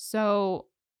 So,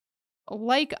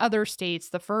 like other states,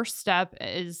 the first step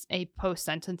is a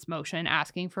post-sentence motion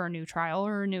asking for a new trial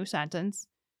or a new sentence.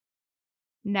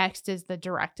 Next is the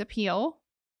direct appeal.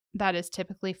 That is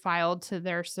typically filed to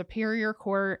their superior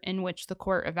court, in which the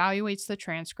court evaluates the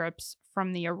transcripts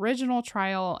from the original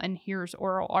trial and hears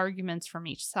oral arguments from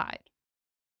each side.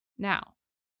 Now,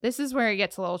 this is where it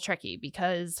gets a little tricky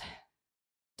because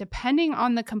depending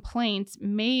on the complaints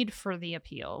made for the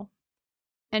appeal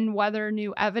and whether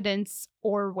new evidence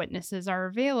or witnesses are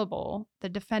available, the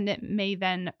defendant may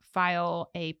then file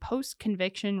a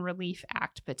Post-Conviction Relief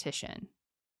Act petition,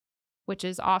 which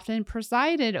is often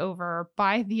presided over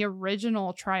by the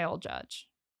original trial judge.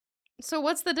 So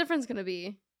what's the difference going to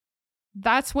be?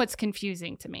 That's what's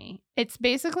confusing to me. It's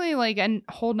basically like a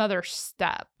whole nother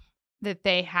step that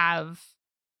they have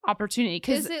opportunity.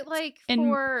 Is it like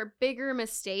for bigger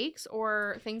mistakes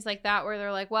or things like that where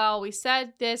they're like, well, we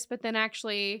said this, but then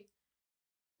actually,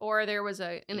 or there was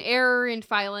an error in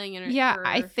filing?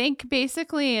 I think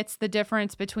basically it's the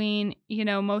difference between,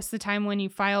 most of the time when you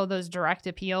file those direct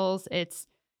appeals,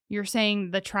 you're saying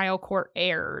the trial court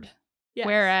erred. Yes.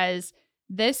 Whereas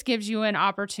this gives you an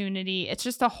opportunity. It's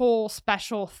just a whole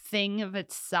special thing of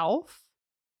itself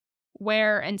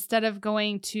where instead of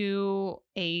going to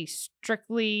a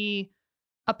strictly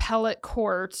appellate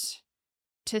court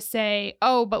to say,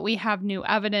 oh, but we have new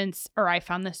evidence, or I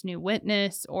found this new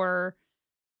witness, or,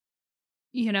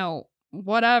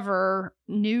 whatever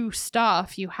new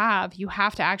stuff you have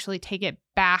to actually take it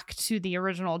back to the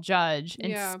original judge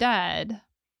instead.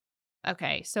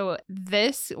 Okay, so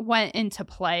this went into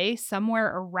play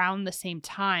somewhere around the same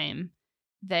time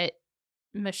that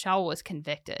Michelle was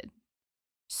convicted.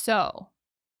 So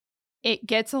it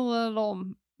gets a little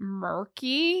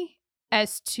murky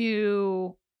as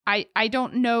to, I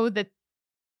don't know that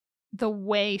the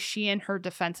way she and her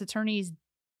defense attorneys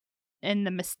and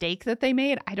the mistake that they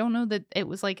made, I don't know that it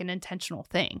was like an intentional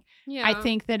thing. Yeah. I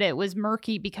think that it was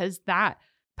murky because that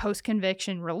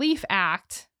Post-Conviction Relief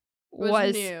Act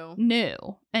was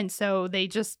new. And so they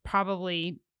just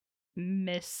probably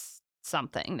missed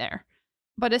something there.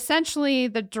 But essentially,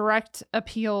 the direct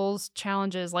appeals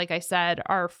challenges, like I said,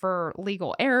 are for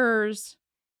legal errors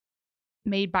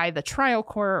made by the trial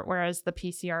court, whereas the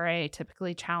PCRA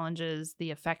typically challenges the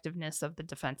effectiveness of the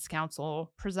defense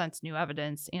counsel, presents new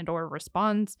evidence, and or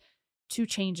responds to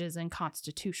changes in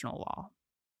constitutional law.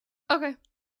 Okay.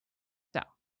 So,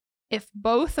 if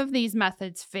both of these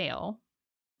methods fail,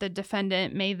 the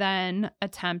defendant may then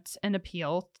attempt an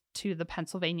appeal to the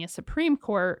Pennsylvania Supreme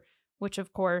Court, which,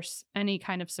 of course, any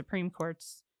kind of Supreme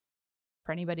Courts,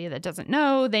 for anybody that doesn't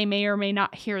know, they may or may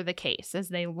not hear the case as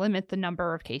they limit the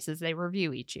number of cases they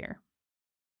review each year.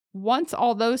 Once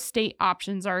all those state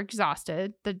options are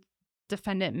exhausted, the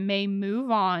defendant may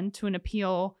move on to an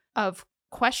appeal of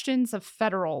questions of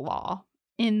federal law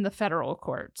in the federal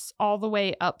courts, all the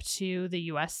way up to the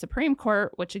U.S. Supreme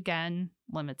Court, which again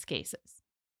limits cases.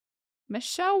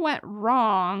 Michelle went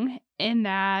wrong in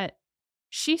that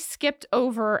she skipped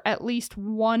over at least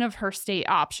one of her state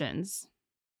options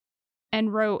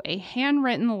and wrote a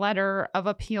handwritten letter of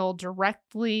appeal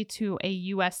directly to a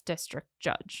U.S. district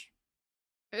judge.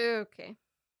 Okay.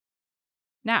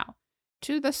 Now,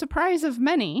 to the surprise of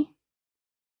many,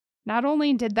 not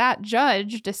only did that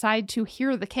judge decide to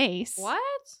hear the case. What?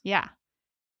 Yeah.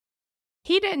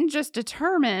 He didn't just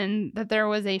determine that there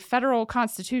was a federal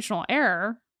constitutional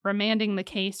error remanding the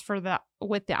case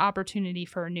with the opportunity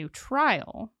for a new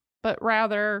trial, but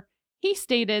rather he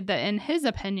stated that in his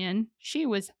opinion, she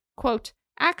was, quote,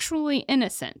 actually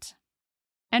innocent,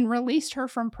 and released her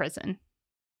from prison.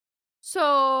 So,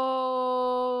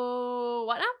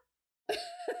 what now?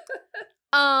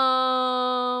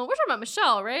 We're talking about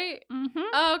Michelle, right?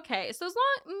 Mm-hmm. Okay, so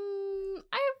I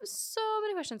have so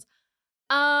many questions.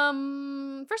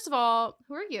 First of all,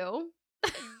 who are you?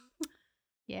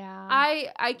 Yeah.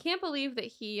 I can't believe that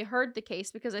he heard the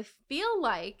case because I feel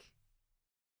like,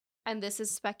 and this is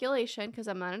speculation because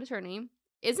I'm not an attorney,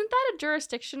 isn't that a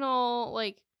jurisdictional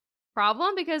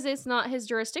problem because it's not his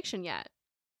jurisdiction yet?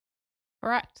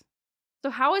 Correct. So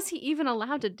how is he even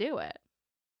allowed to do it?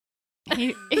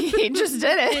 He just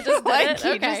did it. He just did like, it? He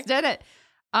Okay. just did it.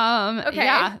 Okay,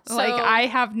 Yeah. Like, so- I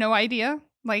have no idea.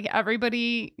 Like,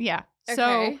 everybody, yeah.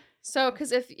 Okay. So,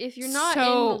 because if you're not in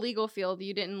So- the legal field,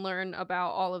 you didn't learn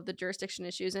about all of the jurisdiction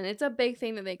issues, and it's a big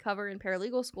thing that they cover in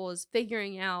paralegal school is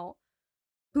figuring out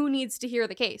who needs to hear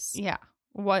the case. Yeah.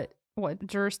 What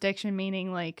jurisdiction,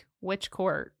 meaning like which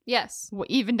court, Yes.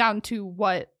 even down to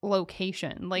what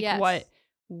location, like Yes. what,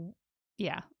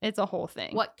 yeah, it's a whole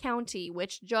thing. What county,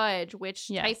 which judge, which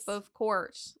type Yes. of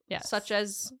court, Yes. such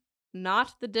as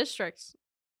not the district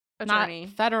Not attorney.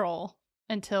 federal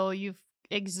until you've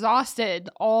exhausted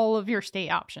all of your state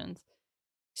options.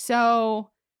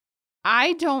 So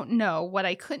I don't know. What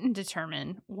I couldn't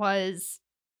determine was,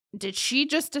 did she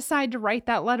just decide to write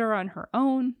that letter on her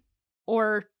own?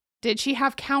 Or did she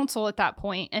have counsel at that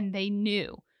point and they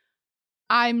knew?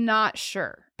 I'm not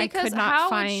sure. Because I could not how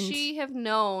find. would she have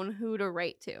known who to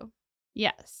write to?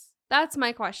 Yes. That's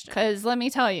my question. Because let me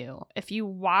tell you, if you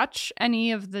watch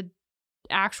any of the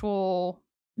actual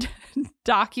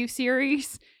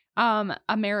docuseries,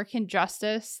 American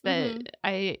Justice, that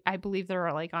I believe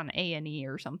they're like on A&E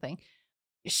or something,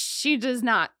 she does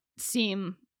not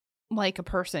seem like a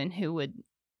person who would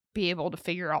be able to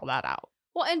figure all that out.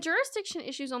 Well, and jurisdiction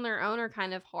issues on their own are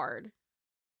kind of hard.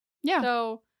 Yeah.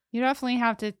 So, You definitely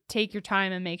have to take your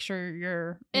time and make sure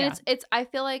you're. and it's I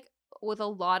feel like with a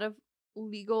lot of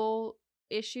legal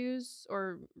issues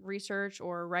or research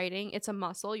or writing, it's a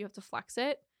muscle. You have to flex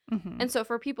it. Mhm. And so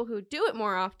for people who do it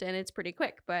more often, it's pretty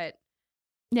quick. But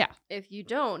Yeah. if you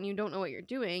don't know what you're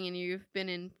doing and you've been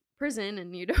in prison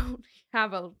and you don't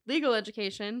have a legal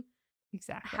education,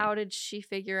 Exactly. how did she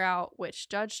figure out which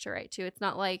judge to write to? It's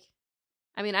not like,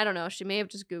 I mean, I don't know. She may have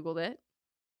just Googled it.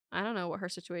 I don't know what her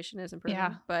situation is in prison.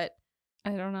 Yeah. But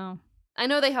I don't know. I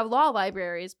know they have law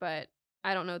libraries, but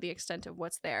I don't know the extent of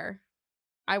what's there.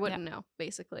 I wouldn't know,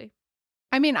 basically.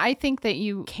 I mean, I think that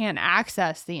you can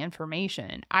access the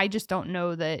information. I just don't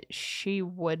know that she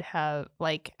would have,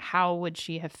 like, how would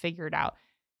she have figured out?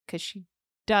 Because she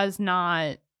does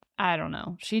not, I don't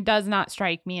know. She does not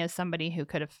strike me as somebody who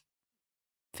could have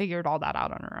figured all that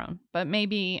out on her own. But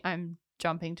maybe I'm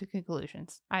jumping to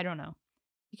conclusions. I don't know.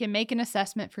 You can make an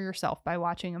assessment for yourself by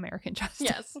watching American Justice.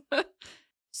 Yes.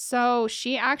 So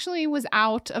she actually was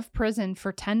out of prison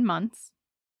for 10 months.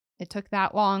 It took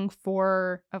that long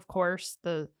for, of course,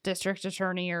 the district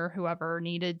attorney or whoever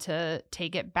needed to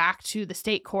take it back to the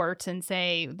state courts and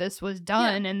say, this was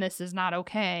done and this is not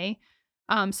okay.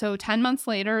 So 10 months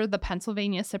later, the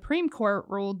Pennsylvania Supreme Court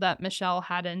ruled that Michelle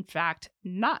had, in fact,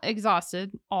 not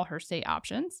exhausted all her state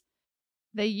options.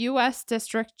 The U.S.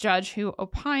 district judge who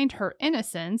opined her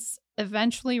innocence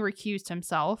eventually recused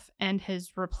himself, and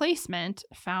his replacement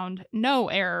found no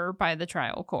error by the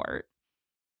trial court.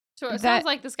 So it sounds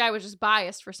like this guy was just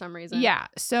biased for some reason. Yeah.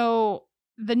 So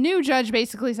the new judge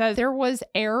basically says there was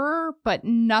error, but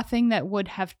nothing that would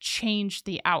have changed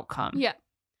the outcome. Yeah.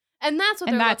 And that's what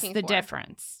And they're that's looking the for.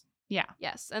 difference. Yeah.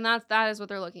 Yes. And that is what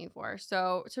they're looking for.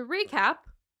 So to recap,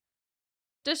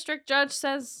 district judge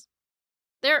says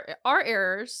there are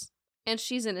errors and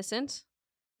she's innocent.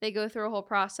 They go through a whole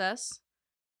process.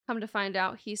 Come to find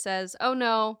out, he says, oh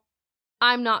no,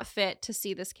 I'm not fit to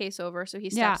see this case over. So he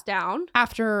steps down.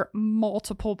 After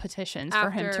multiple petitions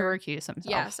for him to recuse himself.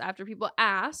 Yes. After people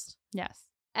asked. Yes.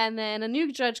 And then a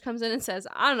new judge comes in and says,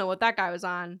 I don't know what that guy was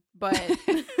on, but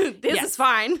this is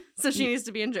fine. So she needs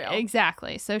to be in jail.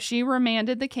 Exactly. So she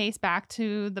remanded the case back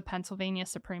to the Pennsylvania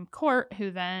Supreme Court,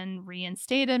 who then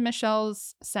reinstated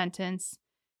Michelle's sentence,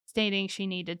 stating she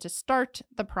needed to start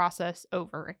the process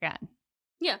over again.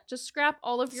 Yeah, just scrap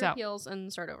all of your appeals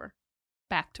and start over.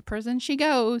 Back to prison she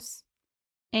goes.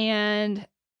 And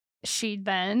she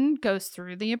then goes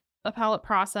through the appellate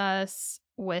process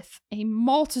with a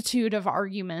multitude of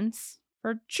arguments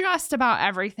for just about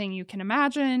everything you can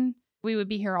imagine. We would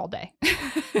be here all day.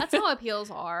 That's how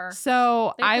appeals are.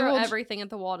 So they throw everything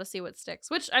at the wall to see what sticks,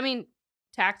 which, I mean,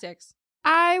 tactics.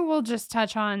 I will just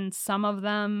touch on some of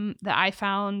them that I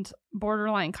found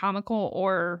borderline comical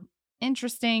or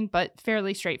interesting, but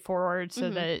fairly straightforward so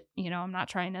that, I'm not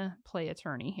trying to play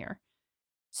attorney here.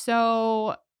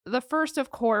 So the first,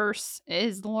 of course,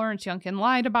 is Lawrence Yunkin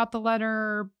lied about the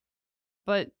letter,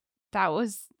 but that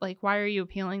was like, why are you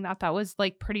appealing that? That was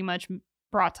like pretty much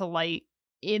brought to light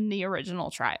in the original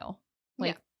trial.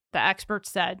 Like the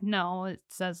experts said, no, it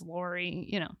says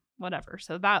Laurie, whatever.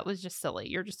 So that was just silly.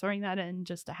 You're just throwing that in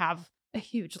just to have a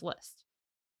huge list.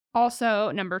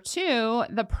 Also, number 2,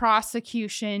 the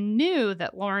prosecution knew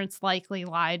that Lawrence likely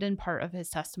lied in part of his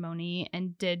testimony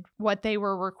and did what they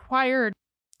were required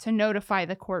to notify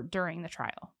the court during the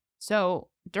trial. So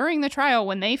during the trial,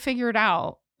 when they figured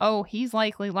out, oh, he's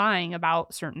likely lying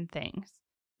about certain things.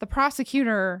 The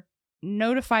prosecutor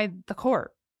notified the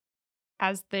court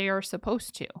as they are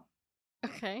supposed to.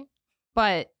 Okay.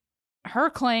 But her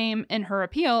claim in her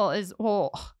appeal is,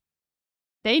 well,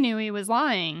 they knew he was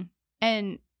lying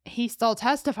and he still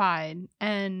testified.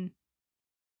 And,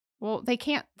 well, they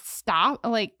can't stop.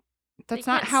 Like, that's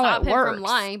not how it works. Stop him from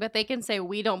lying, but they can say,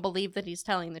 we don't believe that he's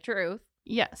telling the truth.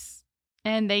 Yes.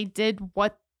 And they did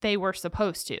what they were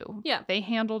supposed to. Yeah. They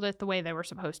handled it the way they were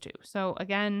supposed to. So,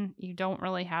 again, you don't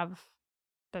really have,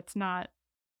 that's not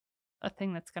a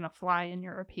thing that's going to fly in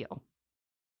your appeal.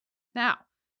 Now,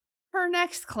 her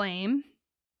next claim,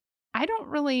 I don't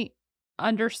really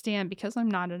understand, because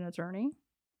I'm not an attorney,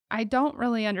 I don't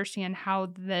really understand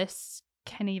how this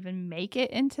can even make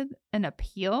it into an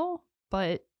appeal,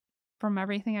 but from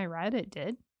everything I read, it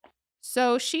did.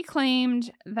 So she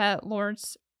claimed that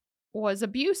Lawrence was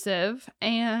abusive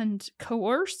and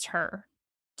coerced her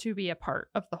to be a part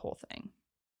of the whole thing.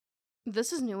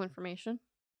 This is new information.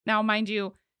 Now, mind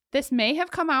you, this may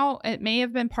have come out, it may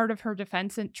have been part of her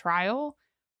defense at trial,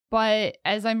 but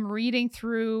as I'm reading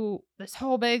through this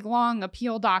whole big long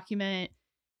appeal document,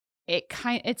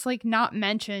 it's like not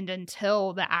mentioned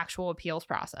until the actual appeals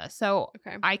process. So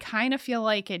okay. I kind of feel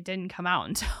like it didn't come out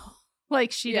until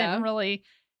like she didn't really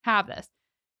have this.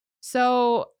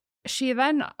 So she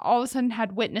then all of a sudden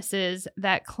had witnesses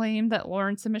that claimed that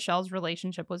Lawrence and Michelle's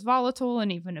relationship was volatile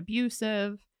and even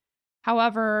abusive.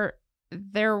 However,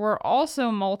 there were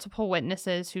also multiple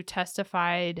witnesses who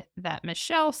testified that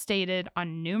Michelle stated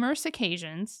on numerous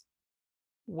occasions,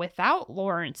 without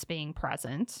Lawrence being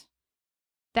present,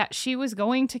 that she was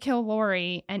going to kill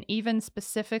Laurie, and even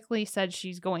specifically said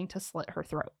she's going to slit her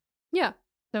throat. Yeah.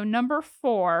 So number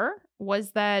 4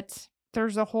 was that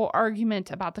there's a whole argument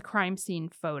about the crime scene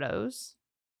photos,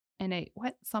 and it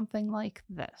went something like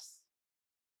this.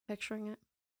 Picturing it.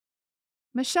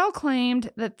 Michelle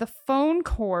claimed that the phone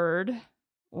cord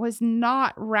was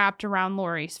not wrapped around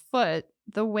Laurie's foot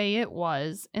the way it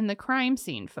was in the crime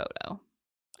scene photo.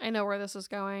 I know where this is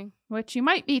going. Which you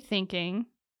might be thinking,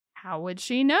 how would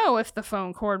she know if the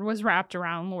phone cord was wrapped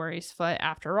around Laurie's foot?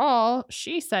 After all,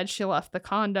 she said she left the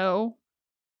condo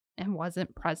and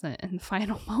wasn't present in the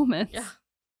final moments. Yeah.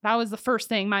 That was the first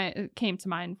thing came to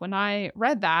mind when I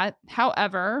read that.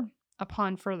 However,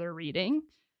 upon further reading,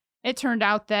 it turned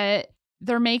out that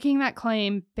they're making that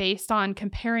claim based on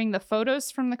comparing the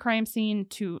photos from the crime scene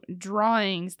to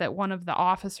drawings that one of the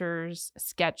officers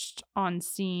sketched on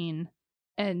scene,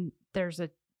 and there's a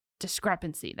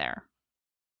discrepancy there.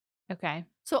 Okay.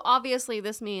 So obviously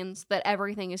this means that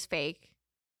everything is fake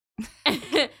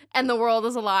and the world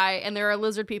is a lie and there are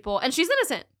lizard people and she's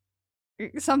innocent.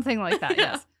 Something like that,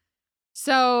 yes.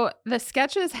 So the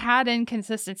sketches had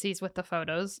inconsistencies with the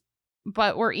photos,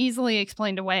 but were easily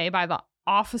explained away by the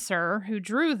officer who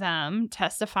drew them,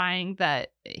 testifying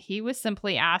that he was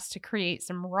simply asked to create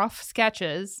some rough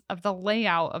sketches of the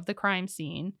layout of the crime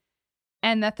scene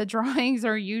and that the drawings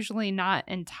are usually not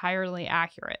entirely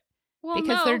accurate. Well,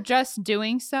 because they're just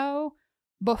doing so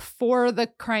before the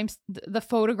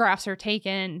photographs are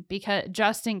taken, because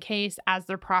just in case as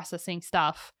they're processing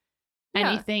stuff,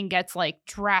 anything gets like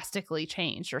drastically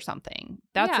changed or something.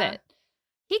 That's it.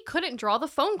 He couldn't draw the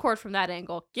phone cord from that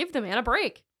angle. Give the man a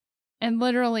break. And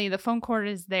literally the phone cord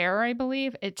is there, I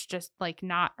believe. It's just like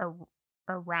not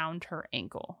around her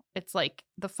ankle. It's like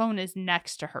the phone is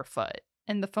next to her foot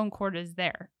and the phone cord is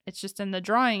there. It's just in the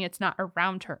drawing, it's not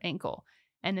around her ankle.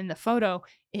 And in the photo,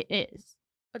 it is.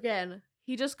 Again,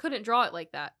 he just couldn't draw it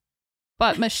like that.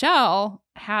 But Michelle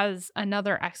has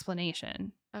another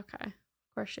explanation. Okay.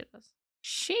 Of course she does.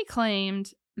 She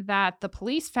claimed that the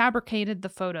police fabricated the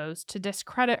photos to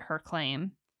discredit her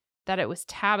claim that it was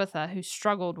Tabitha who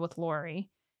struggled with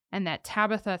Laurie and that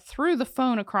Tabitha threw the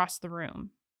phone across the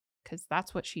room, because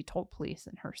that's what she told police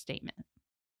in her statement.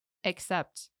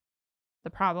 Except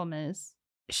the problem is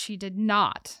she did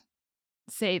not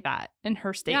say that in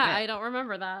her statement. Yeah, I don't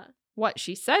remember that. What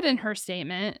she said in her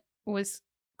statement was,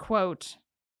 quote,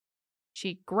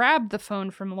 she grabbed the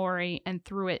phone from Laurie and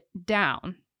threw it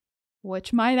down,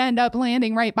 which might end up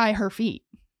landing right by her feet.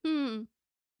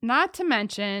 Not to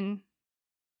mention,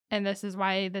 and this is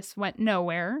why this went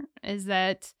nowhere, is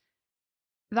that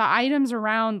the items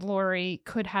around Laurie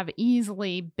could have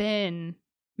easily been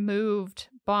moved,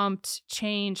 bumped,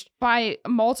 changed by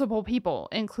multiple people,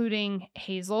 including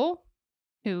Hazel,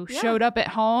 who showed up at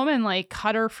home and like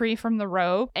cut her free from the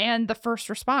rope, and the first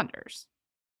responders.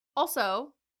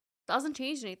 Also, doesn't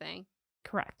change anything.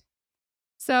 Correct.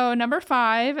 So number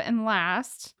 5 and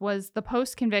last was the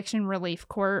post-conviction relief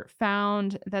court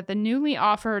found that the newly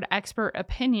offered expert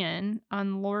opinion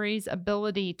on Laurie's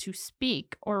ability to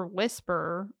speak or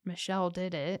whisper, Michelle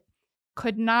did it,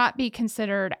 could not be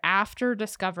considered after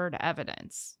discovered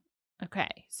evidence. Okay,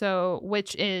 so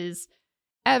which is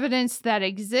evidence that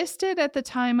existed at the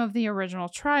time of the original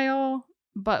trial,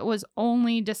 but was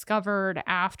only discovered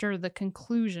after the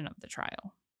conclusion of the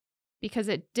trial, because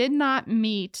it did not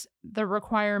meet the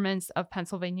requirements of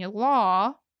Pennsylvania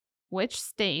law, which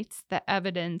states that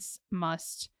evidence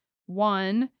must,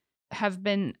 1, have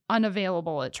been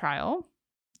unavailable at trial,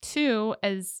 2,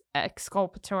 as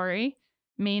exculpatory,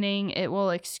 meaning it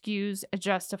will excuse,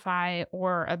 justify,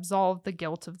 or absolve the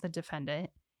guilt of the defendant,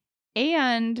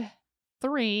 and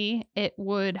 3, it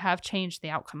would have changed the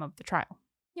outcome of the trial.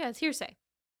 Yeah, it's hearsay.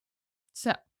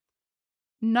 So,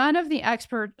 none of the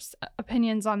experts'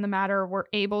 opinions on the matter were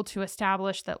able to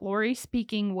establish that Laurie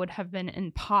speaking would have been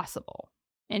impossible.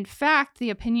 In fact, the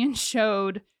opinion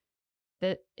showed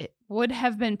that it would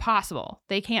have been possible.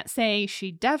 They can't say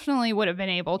she definitely would have been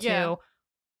able to,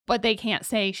 but they can't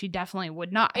say she definitely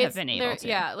would not have been able to.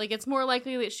 Yeah, like it's more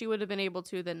likely that she would have been able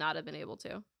to than not have been able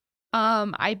to.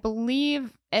 I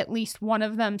believe at least one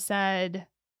of them said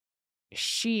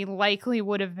she likely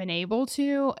would have been able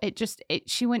to.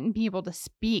 She wouldn't be able to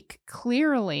speak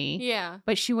clearly. Yeah.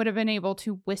 But she would have been able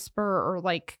to whisper or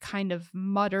like kind of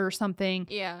mutter something.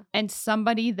 Yeah. And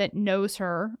somebody that knows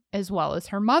her as well as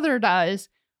her mother does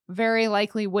very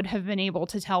likely would have been able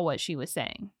to tell what she was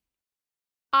saying.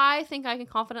 I think I can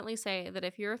confidently say that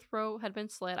if your throat had been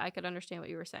slit, I could understand what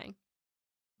you were saying.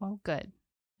 Well, good.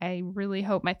 I really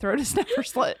hope my throat is never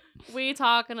slit. We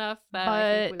talk enough that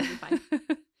I think we would be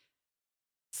fine.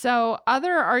 So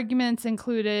other arguments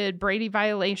included Brady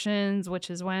violations, which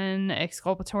is when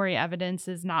exculpatory evidence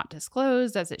is not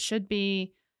disclosed as it should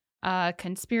be,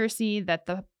 conspiracy that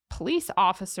the police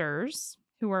officers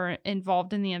who were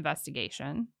involved in the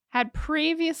investigation had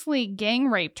previously gang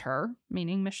raped her,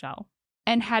 meaning Michelle,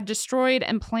 and had destroyed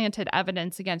and planted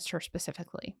evidence against her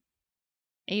specifically,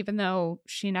 even though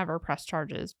she never pressed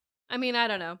charges. I mean, I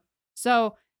don't know.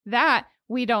 So that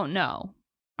we don't know.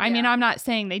 I mean, I'm not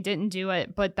saying they didn't do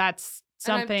it, but that's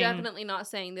something. And I'm definitely not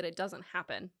saying that it doesn't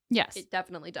happen. Yes. It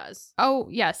definitely does. Oh,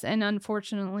 yes. And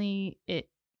unfortunately, it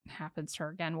happens to her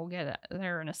again. We'll get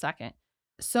there in a second.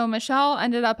 So Michelle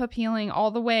ended up appealing all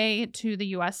the way to the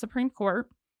U.S. Supreme Court.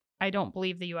 I don't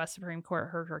believe the U.S. Supreme Court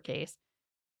heard her case.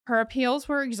 Her appeals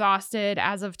were exhausted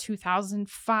as of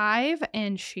 2005,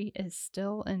 and she is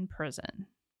still in prison.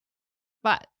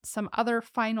 But some other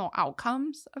final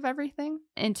outcomes of everything.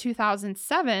 In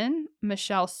 2007,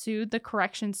 Michelle sued the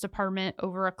corrections department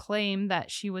over a claim that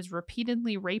she was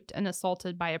repeatedly raped and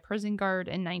assaulted by a prison guard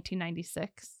in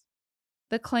 1996.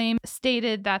 The claim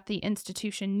stated that the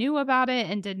institution knew about it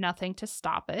and did nothing to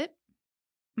stop it.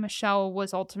 Michelle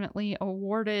was ultimately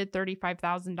awarded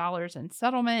 $35,000 in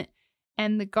settlement,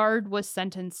 and the guard was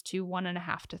sentenced to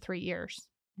 1.5 to 3 years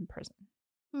in prison.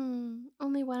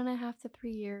 Only 1.5 to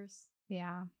 3 years.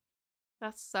 Yeah.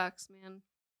 That sucks, man.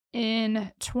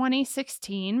 In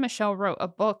 2016, Michelle wrote a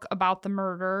book about the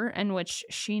murder in which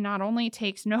she not only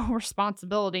takes no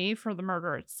responsibility for the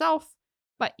murder itself,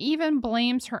 but even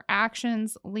blames her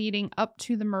actions leading up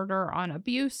to the murder on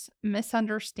abuse,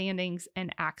 misunderstandings,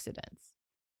 and accidents.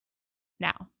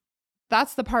 Now,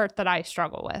 that's the part that I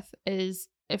struggle with, is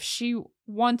if she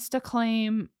wants to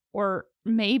claim or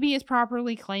maybe is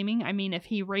properly claiming. I mean, if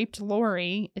he raped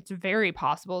Laurie, it's very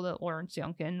possible that Lawrence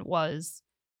Yunkin was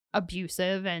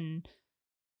abusive and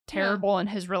terrible in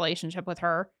his relationship with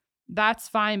her. That's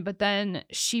fine. But then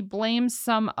she blames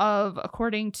some of,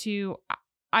 according to,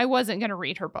 I wasn't going to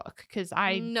read her book because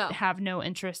I have no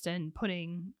interest in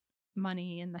putting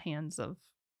money in the hands of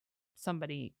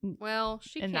somebody. Well,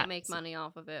 she can't make money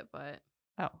off of it, but.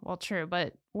 Oh, well, true.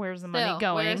 But where's the money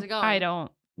going? Where's it going? I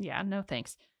don't. Yeah, no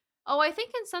thanks. Oh, I think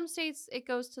in some states it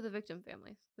goes to the victim's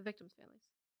families.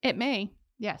 It may,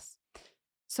 yes.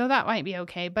 So that might be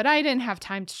okay, but I didn't have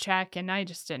time to check, and I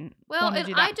just didn't. Well, and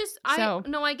do that.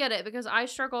 I get it because I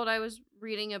struggled. I was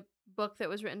reading a book that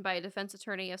was written by a defense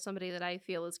attorney of somebody that I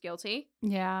feel is guilty.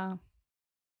 Yeah.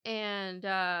 And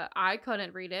I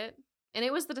couldn't read it, and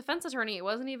it was the defense attorney. It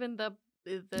wasn't even the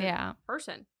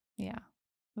person. Yeah,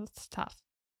 that's tough.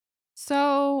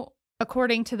 So,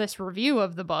 according to this review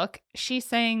of the book, she's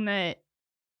saying that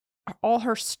all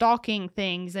her stalking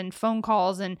things and phone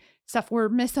calls and stuff were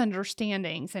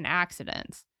misunderstandings and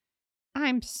accidents.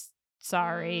 I'm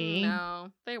sorry. No,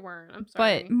 they weren't. I'm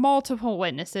sorry. But multiple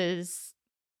witnesses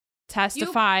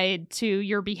testified to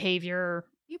your behavior.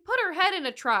 You put her head in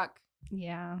a truck.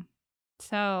 Yeah.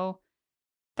 So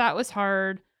That was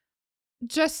hard.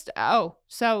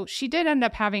 So she did end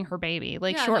up having her baby.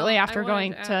 Like shortly after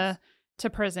going to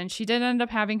prison, she did end up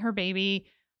having her baby.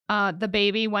 The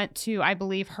baby went to, I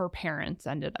believe, her parents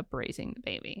ended up raising the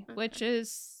baby, which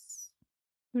is,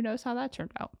 who knows how that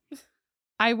turned out.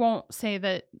 I won't say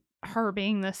that her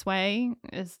being this way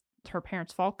is her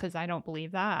parents' fault, because I don't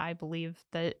believe that. I believe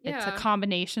that it's a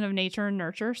combination of nature and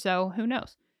nurture. So who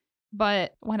knows?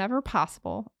 But whenever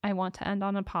possible, I want to end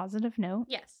on a positive note.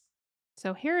 Yes.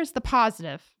 So here is the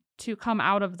positive to come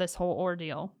out of this whole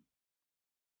ordeal.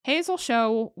 Hazel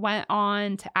Show went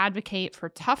on to advocate for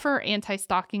tougher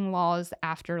anti-stalking laws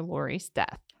after Laurie's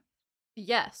death.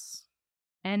 Yes.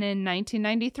 And in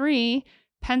 1993,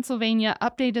 Pennsylvania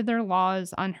updated their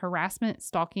laws on harassment,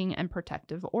 stalking, and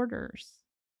protective orders,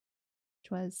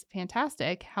 which was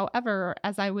fantastic. However,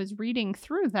 as I was reading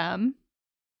through them,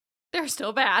 they're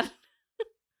still bad.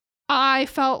 I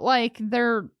felt like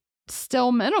they're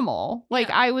still minimal. Like,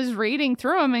 I was reading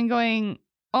through them and going,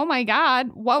 oh my God,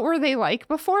 what were they like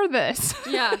before this?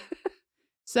 Yeah.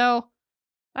 So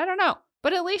I don't know,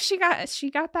 but at least she got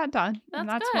that done.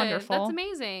 That's good. Wonderful. That's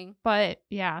amazing. But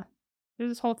yeah,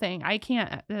 there's this whole thing. I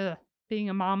can't, being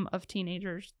a mom of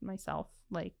teenagers myself,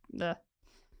 like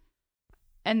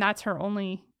and that's her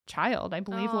only child. I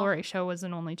believe Laurie Show was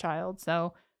an only child.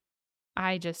 So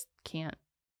I just can't.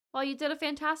 Well, you did a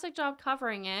fantastic job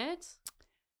covering it.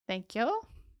 Thank you.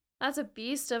 That's a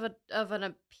beast of an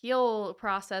appeal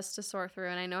process to sort through,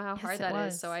 and I know how hard that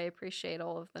is, so I appreciate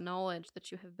all of the knowledge that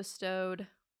you have bestowed.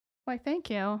 Why, thank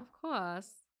you. Of course.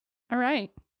 All right.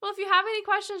 Well, if you have any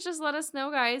questions, just let us know,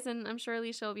 guys, and I'm sure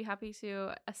Alicia will be happy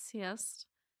to assist.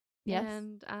 Yes.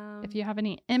 And if you have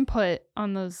any input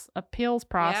on those appeals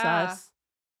process,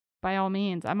 by all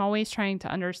means. I'm always trying to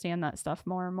understand that stuff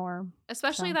more and more.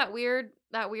 Especially that weird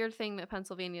thing that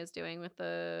Pennsylvania is doing with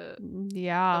the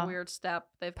weird step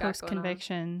they've got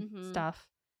post-conviction stuff.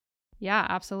 Yeah,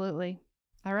 absolutely.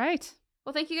 All right.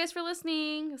 Well, thank you guys for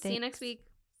listening. Thanks. See you next week.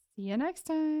 See you next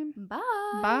time. Bye.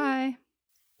 Bye.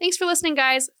 Thanks for listening,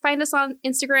 guys. Find us on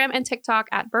Instagram and TikTok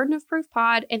at Burden of Proof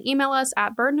Pod and email us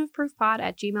at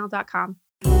burdenofproofpod@gmail.com.